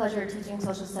have the pleasure of teaching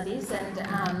social studies,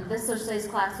 and this social studies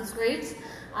class was great.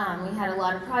 We had a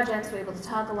lot of projects, we were able to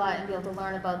talk a lot and be able to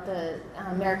learn about the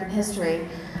American history.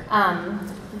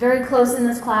 Very close in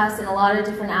this class in a lot of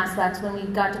different aspects. When we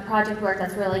got to project work,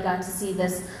 that's where I got to see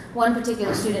this one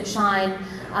particular student shine.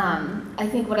 I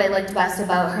think what I liked best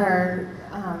about her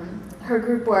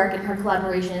group work and her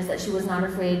collaboration is that she was not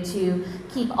afraid to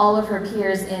keep all of her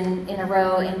peers in a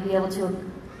row and be able to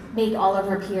make all of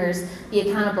her peers be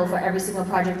accountable for every single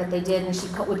project that they did, and she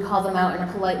would call them out in a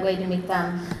polite way to make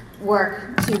them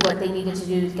work to what they needed to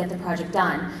do to get the project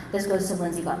done. This goes to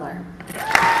Lindsay Butler.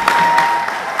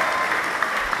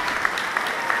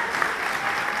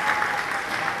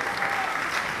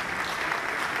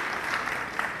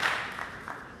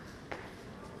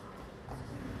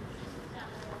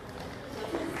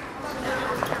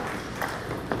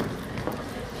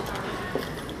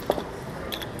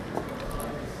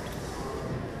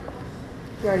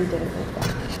 You already did it like that.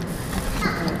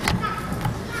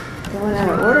 Going out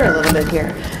of order a little bit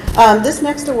here. This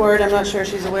next award, I'm not sure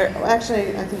she's aware.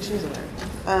 Actually, I think she's aware.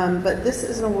 But this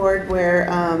is an award where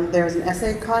there was an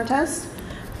essay contest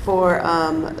for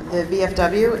the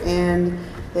VFW, and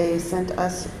they sent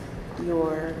us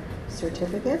your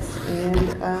certificates,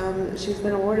 and she's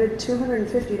been awarded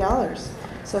 $250.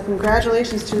 So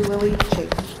congratulations to Lily Chake.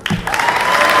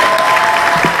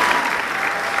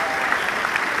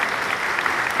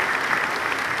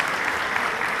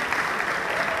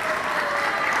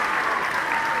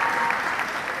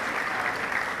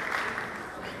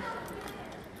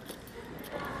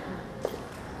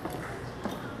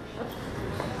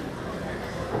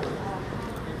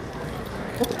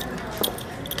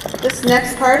 This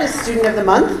next part is Student of the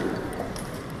Month.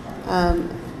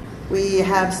 We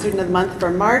have Student of the Month for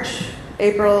March,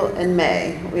 April, and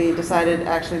May. We decided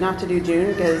actually not to do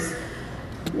June because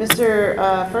Mr.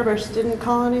 Furbush didn't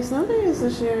call any snow days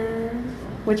this year,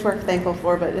 which we're thankful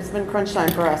for, but it's been crunch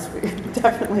time for us,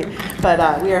 definitely.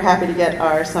 But we are happy to get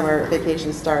our summer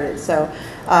vacation started. So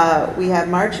we have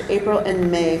March, April, and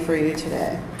May for you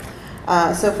today.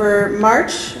 So for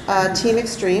March, Team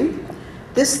Extreme.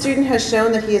 This student has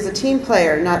shown that he is a team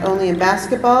player, not only in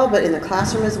basketball, but in the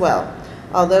classroom as well.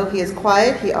 Although he is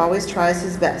quiet, he always tries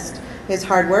his best. His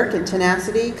hard work and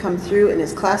tenacity come through in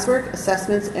his classwork,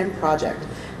 assessments, and project.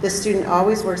 This student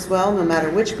always works well no matter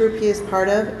which group he is part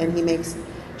of, and he makes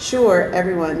sure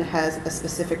everyone has a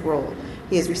specific role.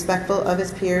 He is respectful of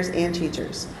his peers and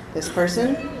teachers. This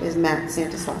person is Matt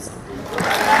Santaslasa.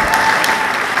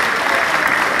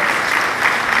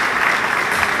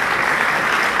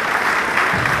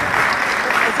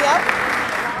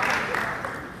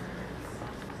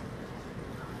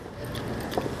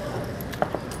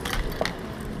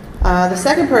 The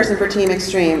second person for Team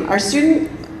Extreme. Our student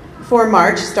for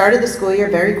March started the school year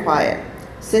very quiet.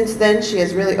 Since then, she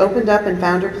has really opened up and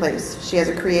found her place. She has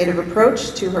a creative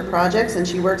approach to her projects and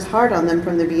she works hard on them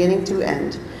from the beginning to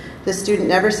end. This student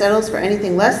never settles for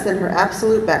anything less than her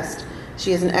absolute best.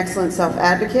 She is an excellent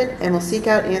self-advocate and will seek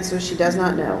out answers she does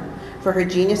not know. For her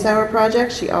Genius Hour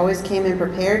project, she always came in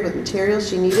prepared with materials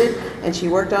she needed and she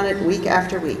worked on it week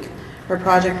after week. Her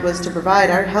project was to provide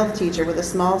our health teacher with a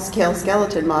small-scale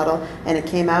skeleton model, and it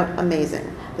came out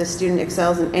amazing. This student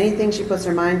excels in anything she puts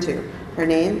her mind to. Her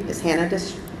name is Hannah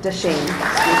Deshane.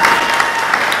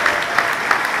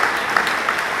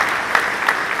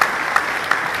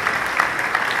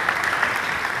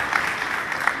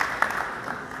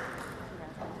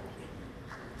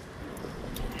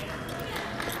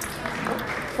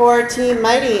 For Team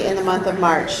Mighty in the month of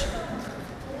March.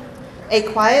 A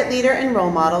quiet leader and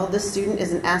role model, this student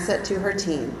is an asset to her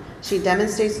team. She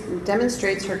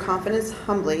demonstrates her confidence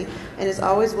humbly and is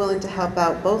always willing to help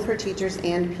out both her teachers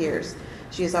and peers.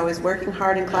 She is always working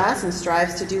hard in class and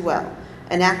strives to do well.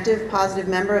 An active, positive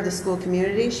member of the school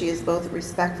community, she is both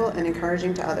respectful and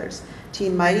encouraging to others.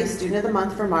 Team Mighty Student of the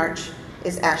Month for March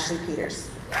is Ashley Peters.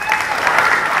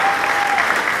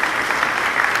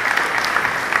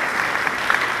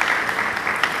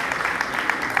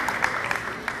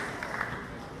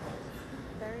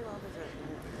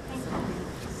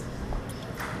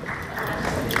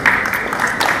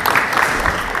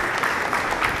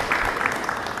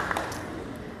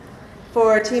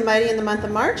 For Team Mighty in the month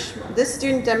of March, this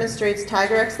student demonstrates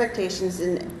Tiger expectations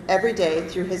in every day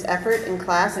through his effort in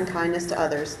class and kindness to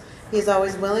others. He is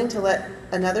always willing to let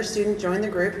another student join the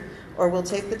group or will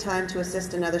take the time to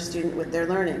assist another student with their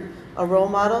learning. A role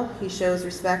model, he shows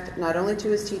respect not only to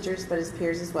his teachers but his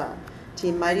peers as well.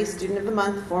 Team Mighty Student of the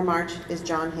Month for March is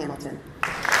John Hamilton.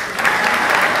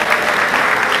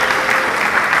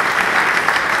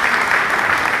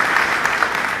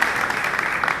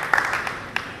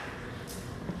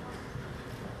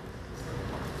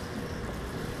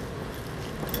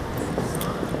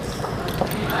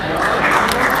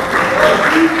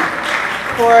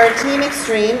 For Team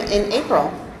Extreme in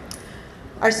April.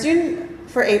 Our student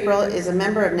for April is a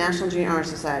member of National Junior Honor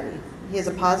Society. He is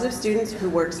a positive student who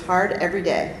works hard every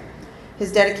day.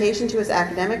 His dedication to his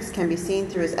academics can be seen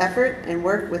through his effort and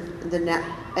work with the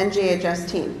NJHS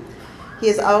team. He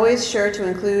is always sure to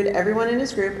include everyone in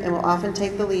his group and will often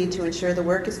take the lead to ensure the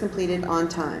work is completed on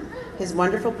time. His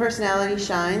wonderful personality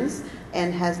shines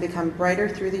and has become brighter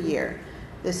through the year.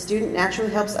 This student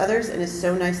naturally helps others and is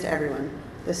so nice to everyone.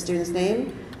 The student's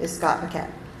name is Scott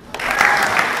Paquette.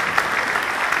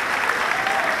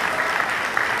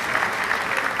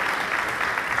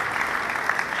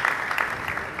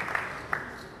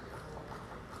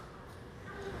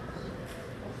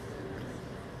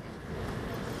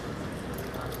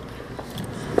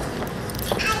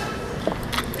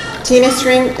 Team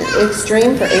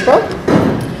Extreme for April.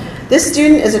 This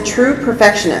student is a true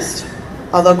perfectionist.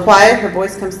 Although quiet, her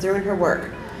voice comes through in her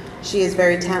work. She is a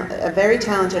very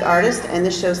talented artist, and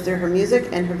this shows through her music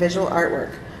and her visual artwork.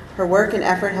 Her work and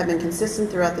effort have been consistent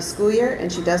throughout the school year,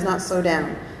 and she does not slow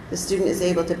down. The student is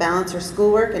able to balance her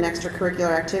schoolwork and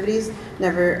extracurricular activities,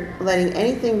 never letting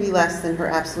anything be less than her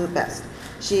absolute best.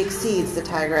 She exceeds the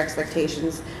Tiger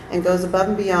expectations and goes above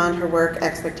and beyond her work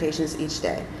expectations each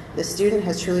day. The student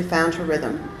has truly found her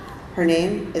rhythm. Her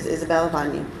name is Isabella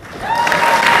Vanyu.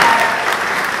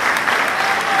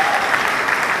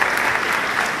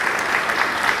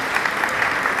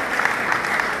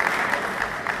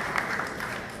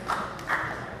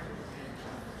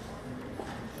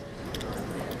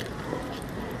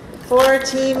 For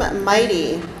Team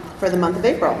Mighty for the month of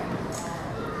April.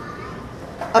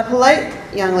 A polite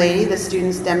young lady, the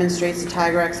student demonstrates to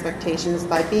Tiger expectations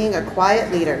by being a quiet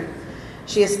leader.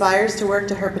 She aspires to work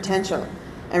to her potential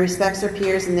and respects her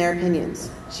peers and their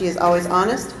opinions. She is always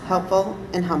honest, helpful,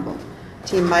 and humble.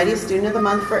 Team Mighty Student of the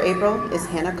Month for April is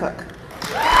Hannah Cook.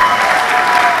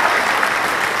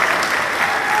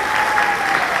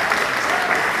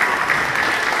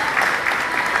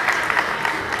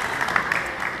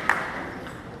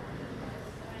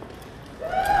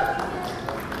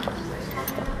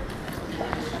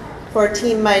 For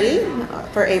Team Mighty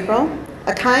for April,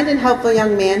 a kind and helpful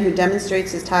young man who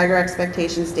demonstrates his Tiger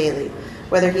expectations daily.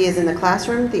 Whether he is in the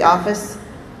classroom, the office,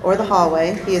 or the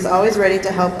hallway, he is always ready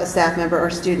to help a staff member or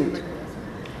student.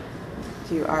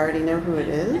 Do you already know who it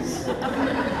is?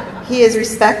 He is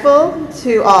respectful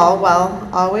to all while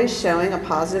always showing a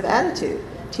positive attitude.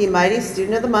 Team Mighty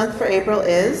Student of the Month for April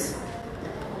is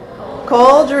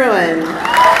Cole Druin.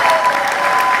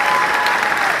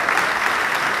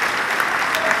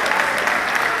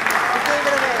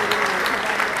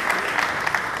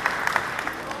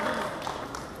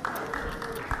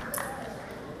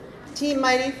 Team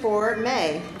Mighty for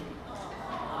May.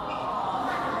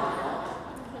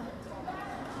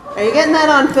 Are you getting that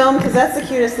on film? Because that's the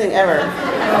cutest thing ever.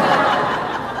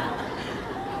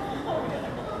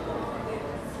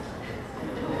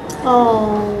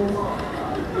 Oh.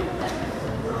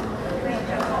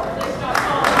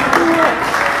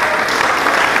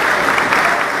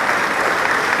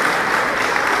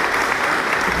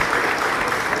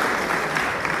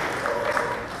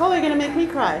 Oh, you're going to make me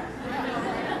cry.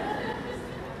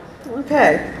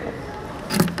 Okay.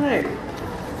 All right.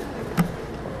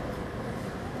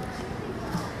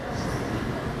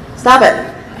 Stop it.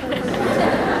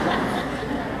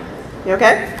 You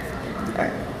okay? All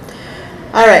right.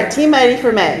 All right. Team Mighty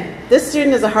for May. This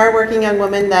student is a hardworking young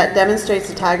woman that demonstrates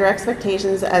the Tiger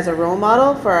expectations as a role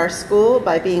model for our school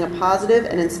by being a positive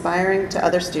and inspiring to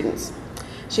other students.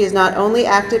 She is not only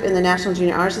active in the National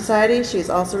Junior Honor Society, she is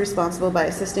also responsible by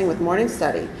assisting with morning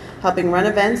study, helping run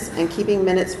events, and keeping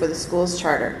minutes for the school's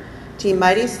charter. Team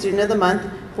Mighty Student of the Month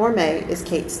for May is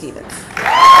Kate Stevens.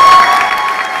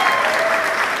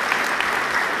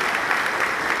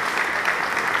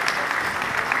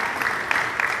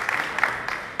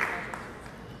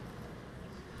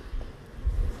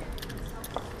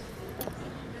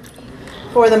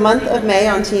 For the month of May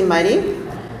on Team Mighty,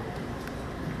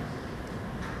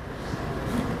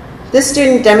 this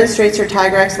student demonstrates her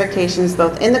Tiger expectations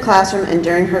both in the classroom and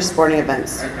during her sporting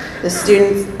events. The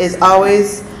student is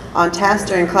always on task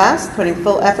during class, putting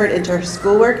full effort into her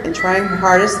schoolwork and trying her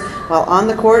hardest while on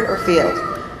the court or field.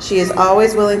 She is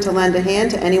always willing to lend a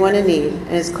hand to anyone in need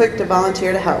and is quick to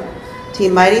volunteer to help.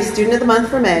 Team Mighty Student of the Month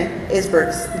for May is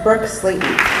Brooke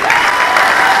Slayton.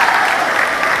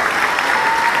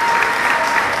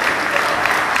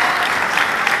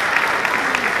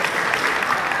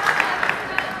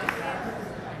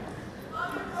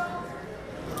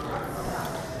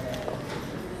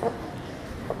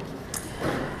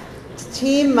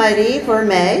 Team Mighty for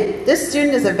May. This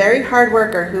student is a very hard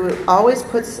worker who always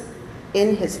puts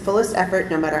in his fullest effort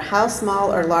no matter how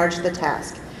small or large the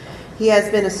task. He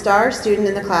has been a star student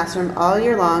in the classroom all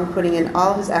year long, putting in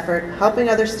all his effort, helping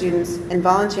other students, and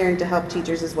volunteering to help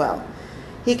teachers as well.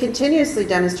 He continuously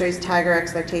demonstrates Tiger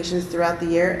expectations throughout the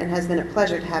year and has been a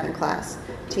pleasure to have in class.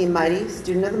 Team Mighty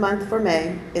Student of the Month for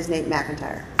May is Nate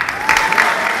McIntyre.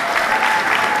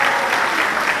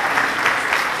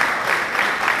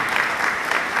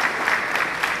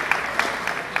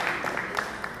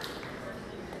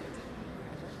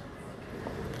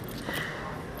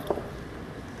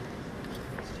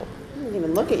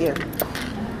 Look at you.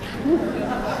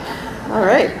 All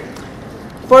right.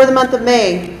 For the month of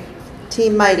May,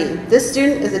 Team Mighty. This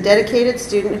student is a dedicated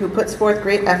student who puts forth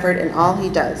great effort in all he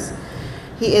does.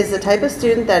 He is the type of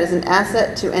student that is an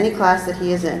asset to any class that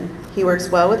he is in. He works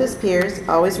well with his peers,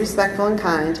 always respectful and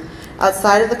kind.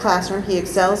 Outside of the classroom, he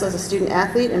excels as a student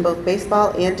athlete in both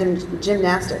baseball and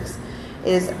gymnastics.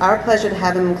 It is our pleasure to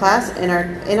have him in class in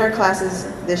our classes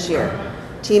this year.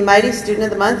 Team Mighty Student of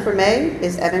the Month for May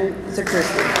is Evan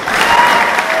Zakursky.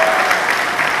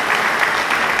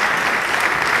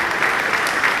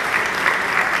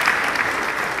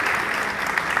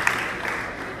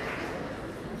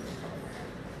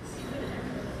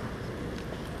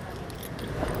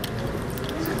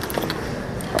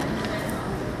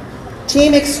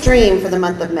 Team Extreme for the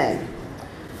month of May.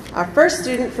 Our first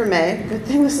student for May, good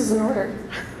thing this is in order.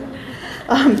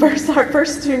 Our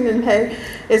first student in May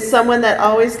is someone that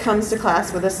always comes to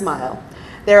class with a smile.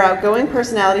 Their outgoing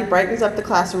personality brightens up the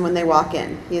classroom when they walk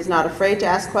in. He is not afraid to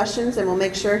ask questions and will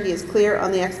make sure he is clear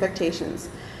on the expectations.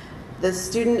 The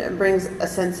student brings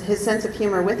his sense of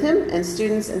humor with him, and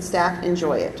students and staff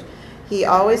enjoy it. He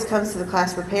always comes to the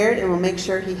class prepared and will make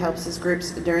sure he helps his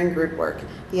groups during group work.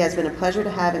 He has been a pleasure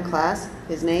to have in class.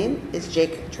 His name is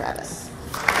Jake Travis.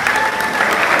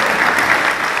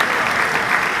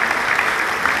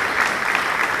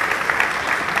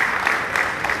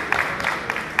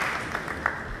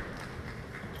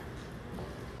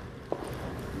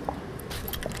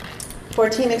 For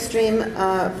Team Extreme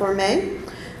for May,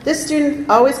 this student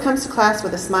always comes to class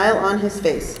with a smile on his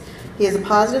face. He is a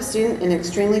positive student and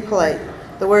extremely polite.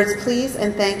 The words please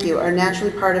and thank you are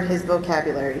naturally part of his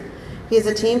vocabulary. He is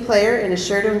a team player and is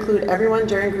sure to include everyone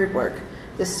during group work.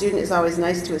 This student is always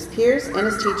nice to his peers, and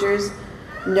his teachers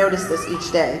notice this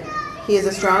each day. He is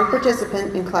a strong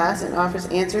participant in class and offers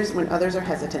answers when others are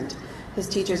hesitant. His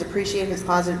teachers appreciate his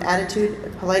positive attitude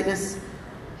and politeness.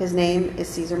 His name is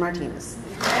Cesar Martinez.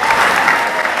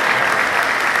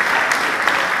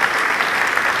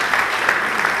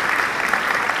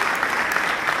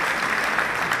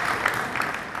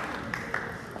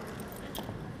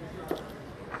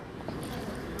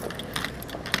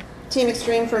 Team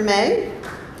Extreme for May.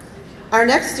 Our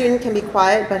next student can be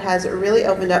quiet but has really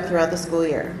opened up throughout the school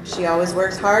year. She always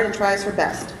works hard and tries her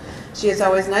best. She is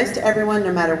always nice to everyone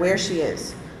no matter where she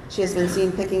is. She has been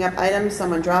seen picking up items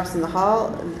someone drops in the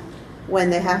hall when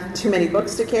they have too many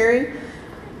books to carry,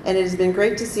 and it has been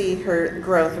great to see her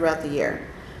grow throughout the year.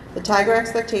 The Tiger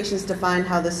expectations define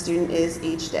how the student is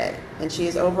each day, and she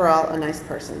is overall a nice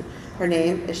person. Her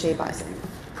name is Shay Bison.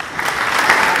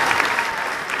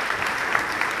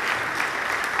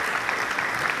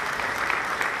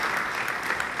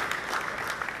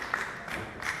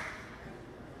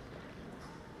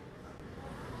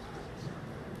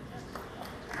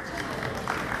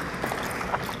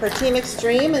 For Team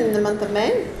Extreme in the month of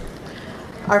May,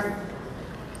 our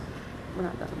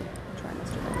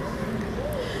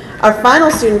final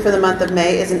student for the month of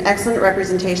May is an excellent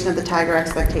representation of the Tiger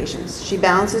expectations. She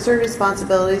balances her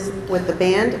responsibilities with the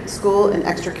band, school, and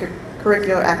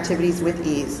extracurricular activities with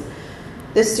ease.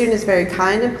 This student is very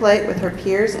kind and polite with her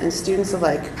peers and students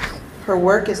alike. Her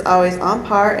work is always on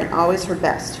par and always her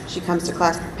best. She comes to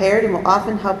class prepared and will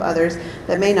often help others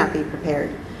that may not be prepared.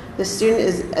 This student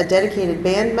is a dedicated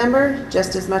band member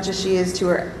just as much as she is to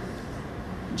her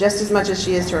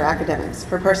academics.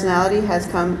 Her personality has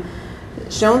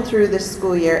shown through this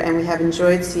school year, and we have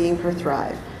enjoyed seeing her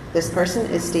thrive. This person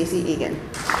is Stacy Egan.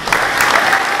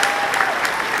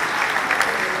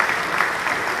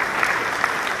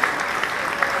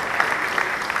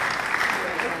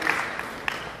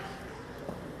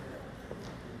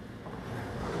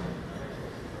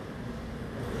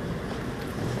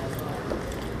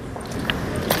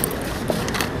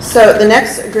 So the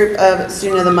next group of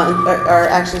student of the month are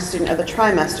actually student of the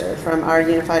trimester from our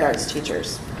Unified Arts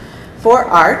teachers. For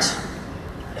art,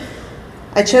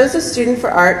 I chose a student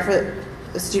for art for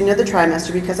the student of the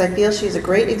trimester because I feel she is a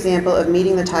great example of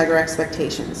meeting the Tiger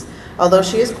expectations. Although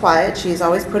she is quiet, she is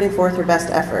always putting forth her best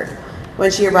effort. When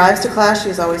she arrives to class, she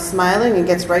is always smiling and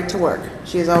gets right to work.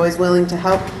 She is always willing to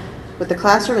help with the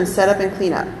classroom and set up and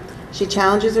clean up. She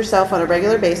challenges herself on a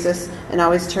regular basis and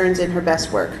always turns in her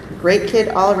best work. Great kid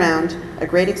all around, a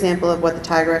great example of what the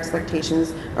Tiger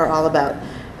expectations are all about,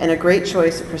 and a great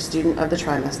choice for student of the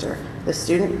trimester. The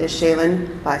student is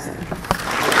Shaylin Bison.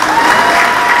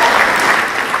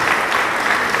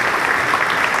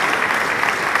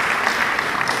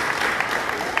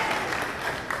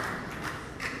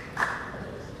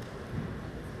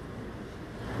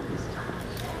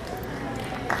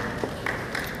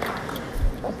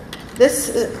 This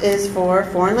is for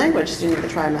foreign language student of the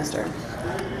trimester.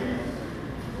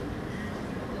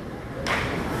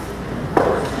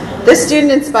 This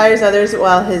student inspires others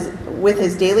with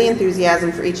his daily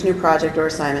enthusiasm for each new project or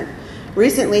assignment.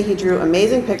 Recently, he drew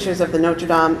amazing pictures of the Notre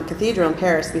Dame Cathedral in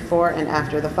Paris before and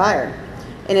after the fire.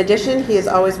 In addition, he is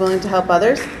always willing to help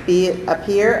others, be it a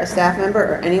peer, a staff member,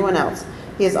 or anyone else.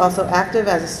 He is also active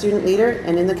as a student leader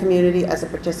and in the community as a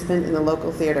participant in the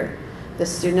local theater. The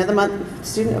student of the month,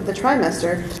 student of the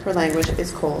trimester for language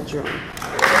is Cole Druin.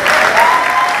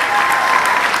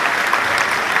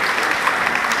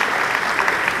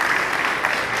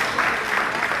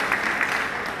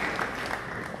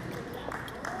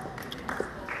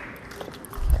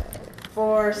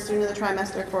 For student of the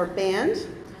trimester for band,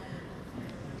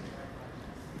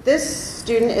 this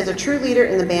student is a true leader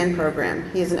in the band program.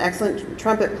 He is an excellent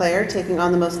trumpet player, taking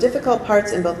on the most difficult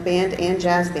parts in both band and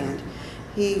jazz band.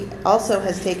 He also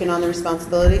has taken on the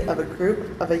responsibility of a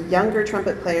group of younger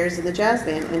trumpet players in the jazz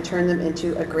band and turned them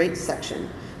into a great section.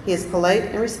 He is polite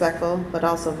and respectful, but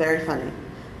also very funny.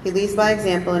 He leads by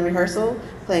example in rehearsal,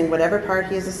 playing whatever part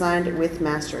he is assigned with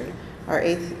mastery. Our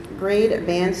 8th grade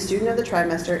band student of the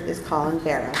trimester is Colin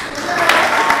Barra.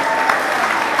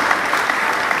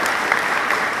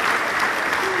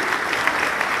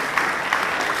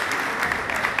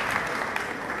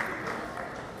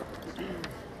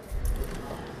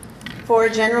 For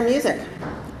general music,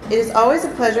 it is always a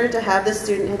pleasure to have this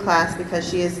student in class because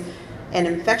she is an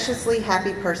infectiously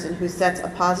happy person who sets a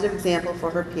positive example for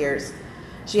her peers.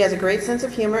 She has a great sense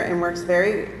of humor and works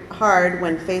very hard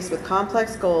when faced with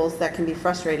complex goals that can be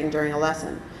frustrating during a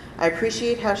lesson. I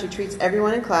appreciate how she treats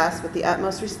everyone in class with the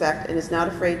utmost respect and is not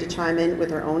afraid to chime in with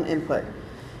her own input.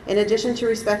 In addition to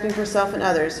respecting herself and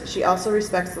others, she also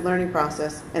respects the learning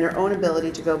process and her own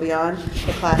ability to go beyond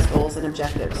the class goals and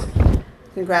objectives.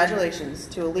 Congratulations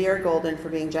to Aaliyah Golden for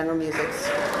being General Music's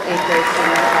 8th grade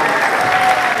student.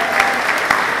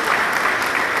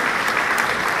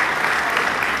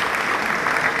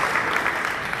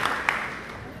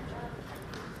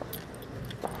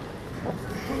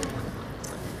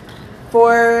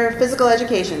 For physical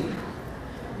education,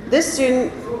 this student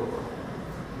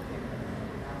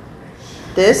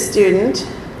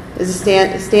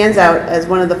stands out as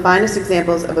one of the finest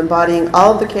examples of embodying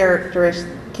all of the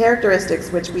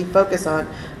characteristics which we focus on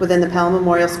within the Pelham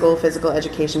Memorial School Physical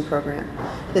Education Program.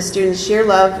 The student's sheer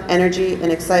love, energy,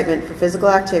 and excitement for physical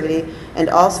activity and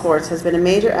all sports has been a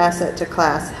major asset to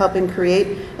class, helping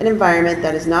create an environment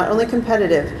that is not only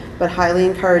competitive, but highly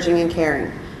encouraging and caring.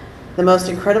 The most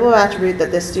incredible attribute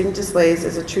that this student displays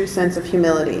is a true sense of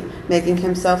humility, making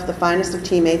himself the finest of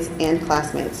teammates and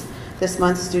classmates. This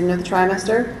month's student of the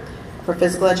trimester for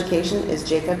physical education is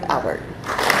Jacob Albert.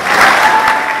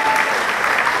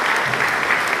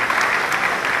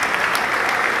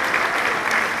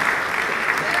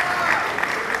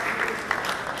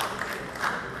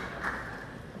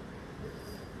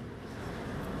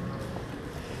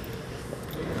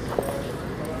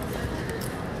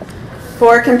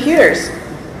 For computers,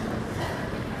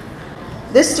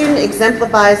 this student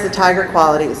exemplifies the Tiger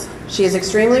qualities. She is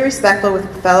extremely respectful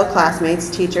with fellow classmates,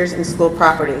 teachers, and school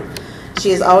property. She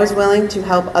is always willing to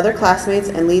help other classmates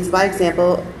and leads by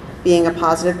example, being a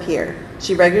positive peer.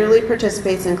 She regularly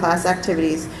participates in class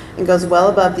activities and goes well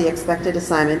above the expected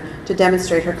assignment to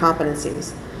demonstrate her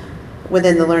competencies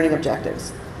within the learning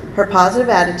objectives. Her positive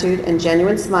attitude and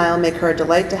genuine smile make her a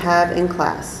delight to have in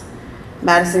class.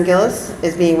 Madison Gillis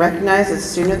is being recognized as a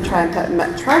student of the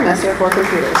trimester for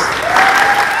computers.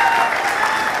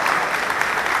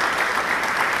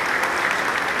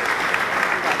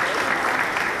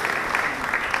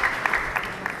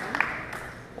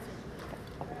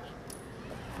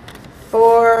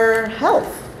 For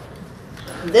health,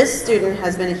 this student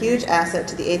has been a huge asset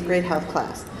to the 8th grade health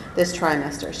class this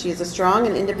trimester. She is a strong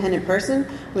and independent person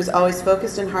who is always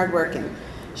focused and hardworking.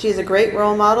 She is a great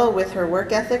role model with her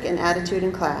work ethic and attitude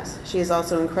in class. She is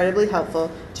also incredibly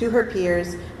helpful to her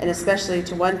peers and especially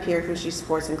to one peer who she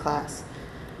supports in class.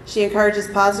 She encourages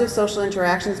positive social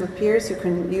interactions with peers who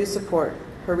can use support.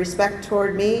 Her respect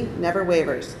toward me never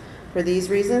wavers. For these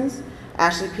reasons,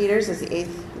 Ashley Peters is the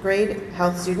 8th grade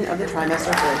health student of the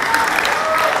trimester group.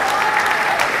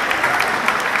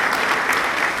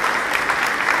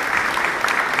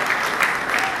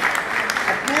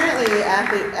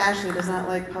 Ashley does not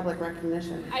like public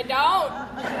recognition. I don't.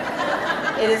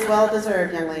 It is well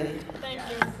deserved, young lady. Thank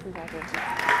you. Congratulations.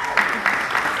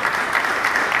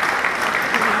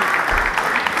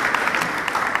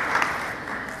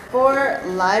 For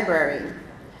library,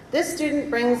 this student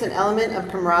brings an element of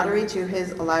camaraderie to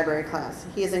his library class.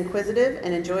 He is inquisitive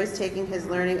and enjoys taking his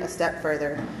learning a step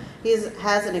further. He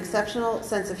has an exceptional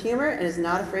sense of humor and is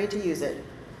not afraid to use it.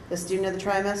 The student of the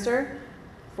trimester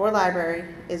for library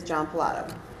is John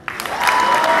Pilato.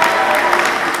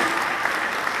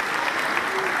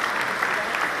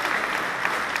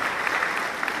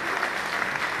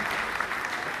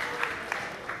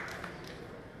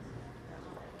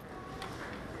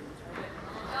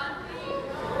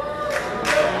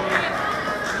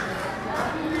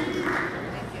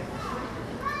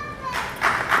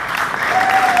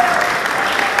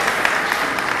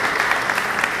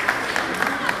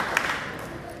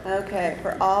 Okay,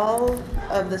 for all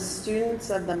of the students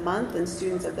of the month and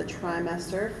students of the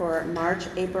trimester for March,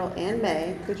 April, and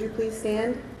May, could you please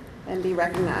stand and be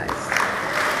recognized?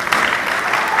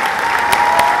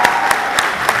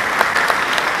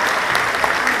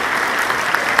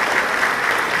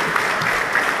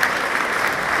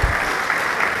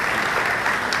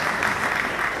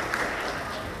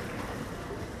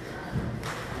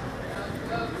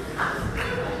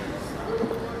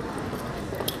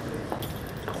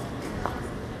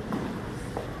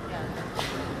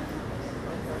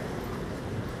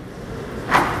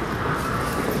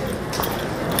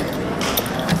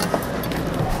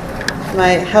 My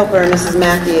helper, Mrs.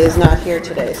 Mackey, is not here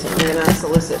today, so I'm going to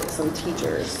solicit some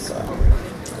teachers.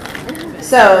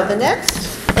 So the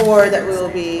next award that we will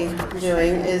be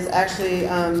doing is actually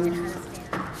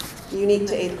unique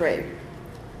to 8th grade.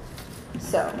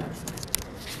 So,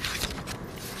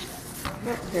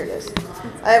 here it is.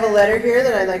 I have a letter here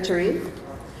that I'd like to read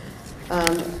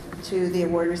to the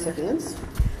award recipients.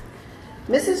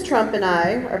 Mrs. Trump and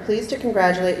I are pleased to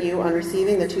congratulate you on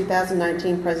receiving the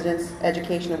 2019 President's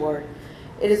Education Award.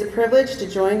 It is a privilege to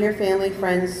join your family,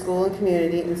 friends, school, and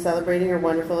community in celebrating your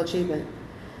wonderful achievement.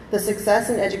 The success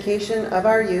and education of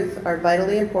our youth are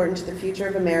vitally important to the future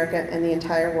of America and the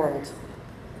entire world.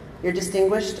 Your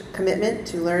distinguished commitment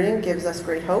to learning gives us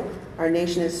great hope. Our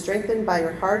nation is strengthened by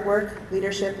your hard work,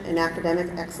 leadership, and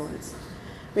academic excellence.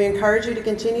 We encourage you to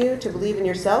continue to believe in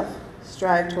yourself,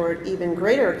 strive toward even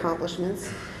greater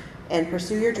accomplishments, and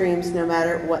pursue your dreams no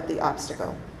matter what the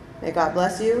obstacle. May God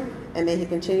bless you, and may He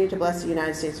continue to bless the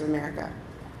United States of America.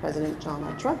 President John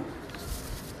R. Trump.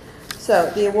 So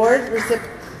the award recipient,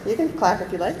 you can clap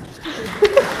if you like.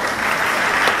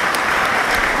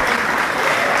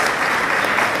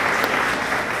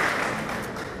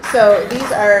 So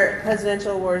these are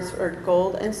presidential awards for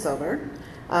gold and silver.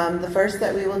 The first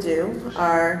that we will do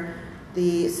are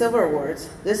the silver awards.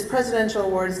 This presidential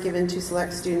award is given to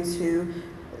select students who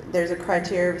there's a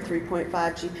criteria of 3.5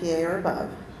 GPA or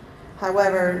above.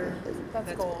 However,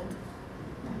 that's gold.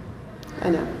 I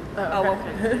know. Oh,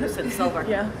 okay. You said silver.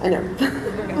 Yeah. I know.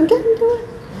 I'm getting to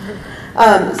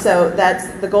it. So that's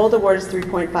the gold award is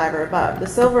 3.5 or above. The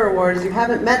silver award is you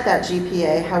haven't met that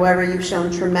GPA, however, you've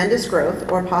shown tremendous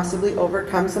growth or possibly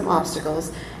overcome some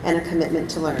obstacles and a commitment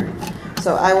to learn.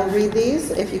 So I will read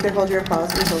these, if you could hold your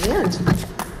applause until the end.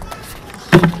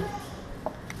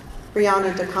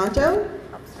 Brianna DeCanto,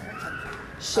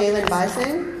 Shaylin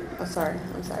Bising, oh sorry,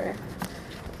 I'm sorry.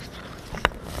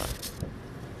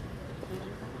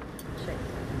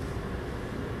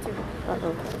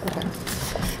 Okay.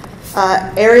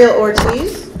 Ariel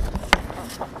Ortiz,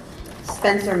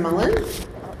 Spencer Mullen,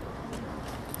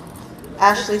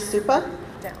 Ashley Supa,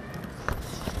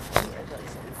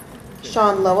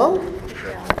 Sean Lowell,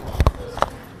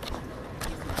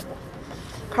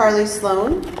 Carly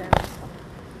Sloan,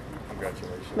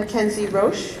 Mackenzie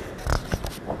Roche,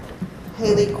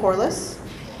 Haley Corliss,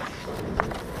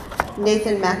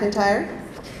 Nathan McIntyre,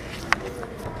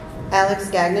 Alex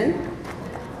Gagnon,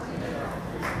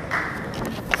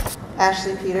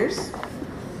 Ashley Peters,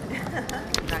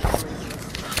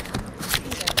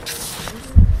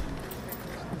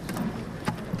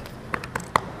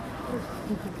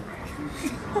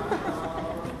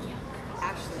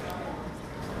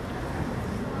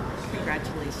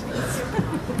 Congratulations.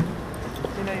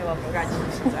 You know you love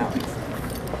congratulations, Alex.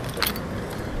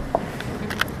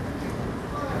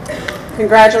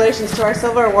 Congratulations to our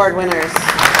Silver Award winners.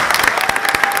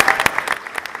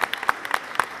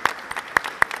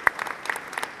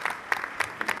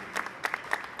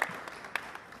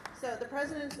 So the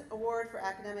President's Award for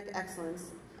Academic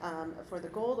Excellence, for the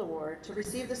Gold Award, to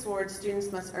receive this award,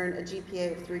 students must earn a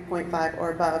GPA of 3.5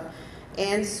 or above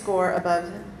and score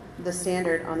above the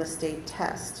standard on the state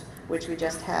test, which we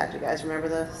just had. You guys remember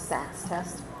the SATs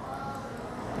test?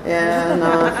 Yeah,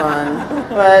 not fun.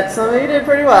 But some of you did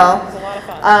pretty well. It was a lot of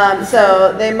fun.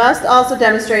 So they must also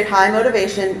demonstrate high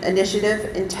motivation,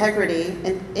 initiative, integrity,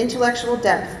 and intellectual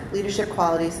depth, leadership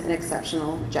qualities, and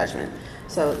exceptional judgment.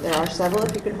 So there are several,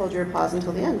 if you could hold your applause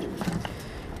until the end.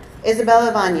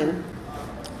 Isabella Vanyan,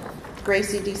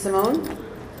 Gracie DeSimone,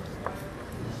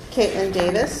 Caitlin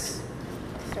Davis,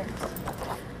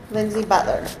 Lindsay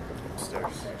Butler,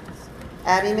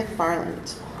 Abby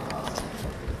McFarland,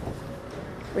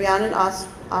 Rhiannon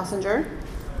Ossinger,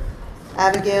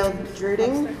 Abigail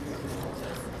Druding,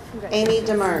 Amy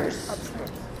Demers,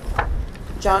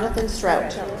 Jonathan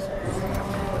Strout,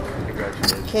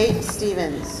 Kate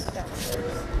Stevens,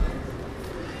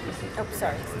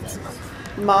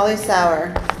 Molly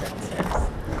Sauer,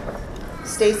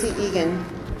 Stacy Egan,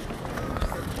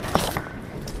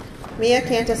 Mia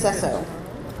Cantasesso,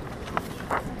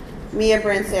 Mia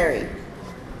Branseri,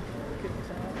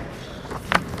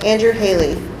 Andrew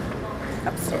Haley,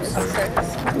 Upstairs.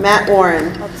 Matt Warren,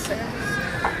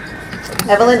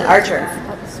 Evelyn Archer,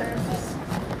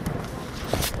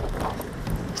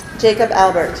 Jacob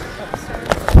Albert,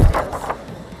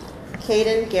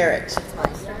 Caden Garrett,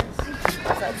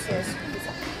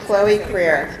 Chloe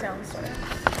Creer,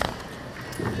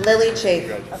 Lily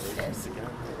Chafe,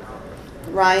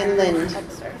 Ryan Lind,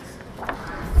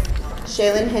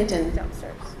 Shaylin Hinton,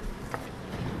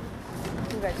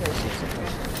 Congratulations.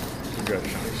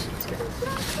 Congratulations.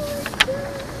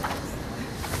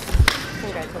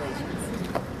 Congratulations.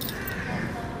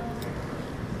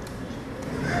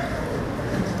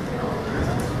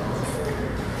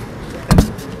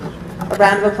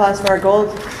 round of applause for our gold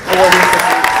award recipients.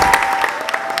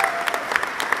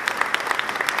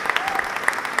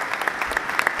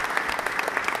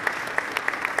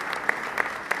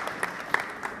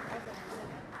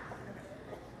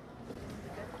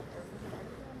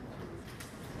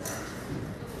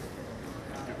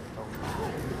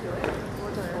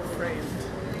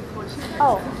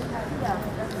 Oh, yeah.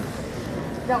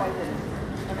 No, I didn't.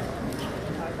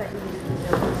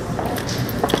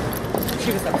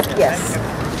 She was upstairs. Yes.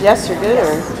 Yes, you're good,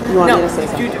 or you want me to say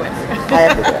something? You do it. I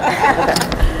have to do it.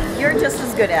 Okay. You're just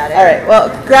as good at it. All right. Well,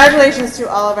 congratulations to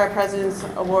all of our President's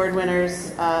Award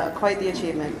winners. Quite the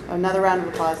achievement. Another round of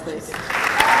applause, please.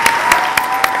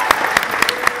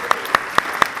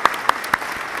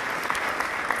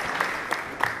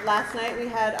 Last night we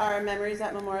had our Memories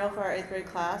at Memorial for our 8th grade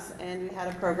class, and we had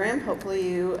a program. Hopefully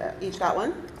you each got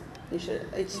one. Each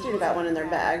student got one in their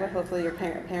bag, but hopefully your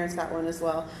parents got one as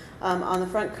well. On the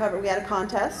front cover, we had a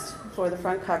contest for the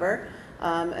front cover,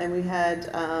 and we had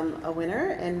a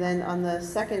winner, and then on the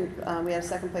second, we had a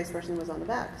second place person who was on the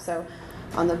back. So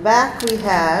on the back we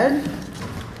had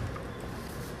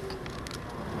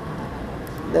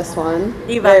this one.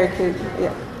 Eva. Very cute.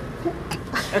 Yeah.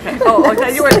 Okay. Oh,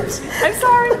 okay. You were. I'm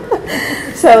sorry.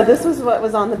 So this was what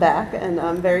was on the back, and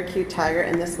very cute tiger,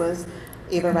 and this was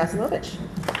Eva Rasimovich.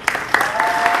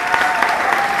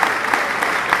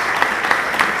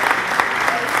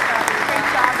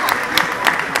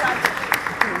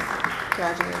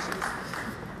 Congratulations.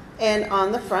 And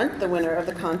on the front, the winner of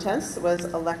the contest was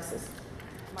Alexis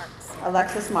Marks.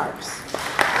 Alexis Marks.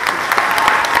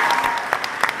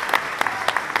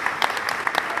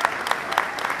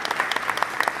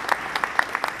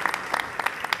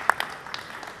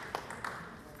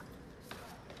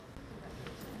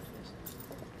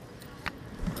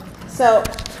 So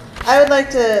I would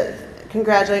like to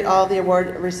congratulate all the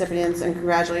award recipients and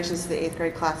congratulations to the 8th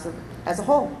grade class as a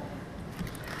whole.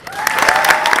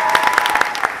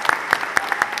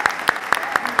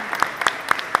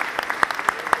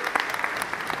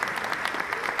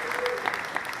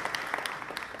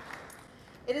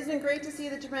 It has been great to see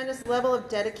the tremendous level of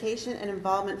dedication and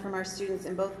involvement from our students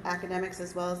in both academics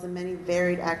as well as the many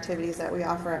varied activities that we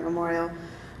offer at Memorial.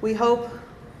 We hope,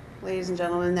 ladies and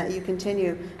gentlemen, that you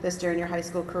continue this during your high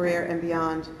school career and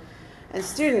beyond. And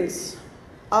students,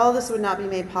 all this would not be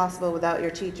made possible without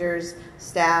your teachers,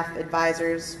 staff,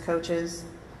 advisors, coaches.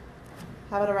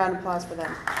 How about a round of applause for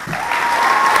them?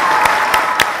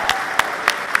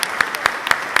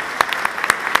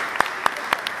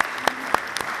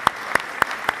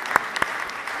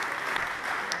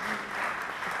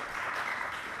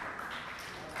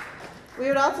 We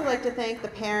would also like to thank the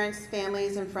parents,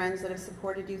 families, and friends that have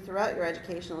supported you throughout your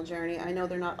educational journey. I know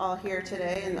they're not all here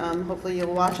today, and hopefully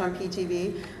you'll watch on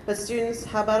PTV. But students,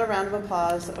 how about a round of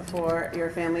applause for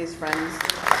your families, friends,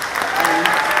 and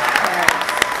parents?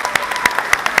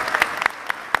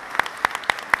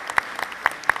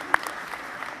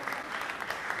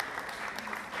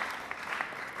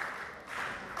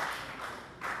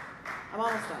 I'm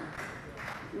almost done.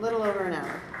 A little over an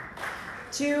hour.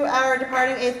 To our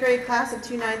departing 8th grade class of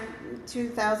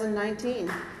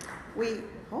 2019,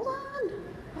 hold on,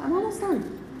 I'm almost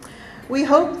done. We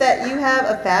hope that you have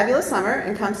a fabulous summer,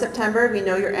 and come September, we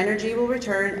know your energy will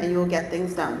return and you will get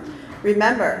things done.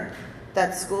 Remember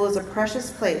that school is a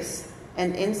precious place,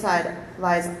 and inside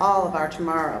lies all of our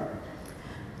tomorrow.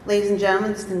 Ladies and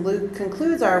gentlemen, this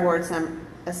concludes our award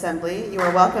assembly. You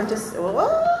are welcome to,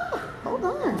 hold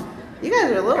on, you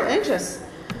guys are a little anxious.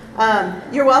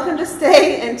 You're welcome to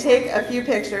stay and take a few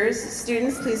pictures.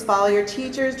 Students, please follow your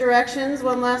teacher's directions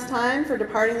one last time for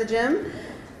departing the gym.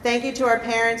 Thank you to our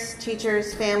parents,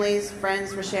 teachers, families,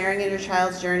 friends for sharing in your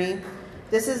child's journey.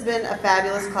 This has been a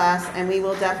fabulous class, and we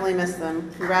will definitely miss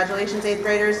them. Congratulations, 8th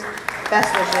graders.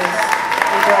 Best wishes.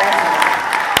 Enjoy our time.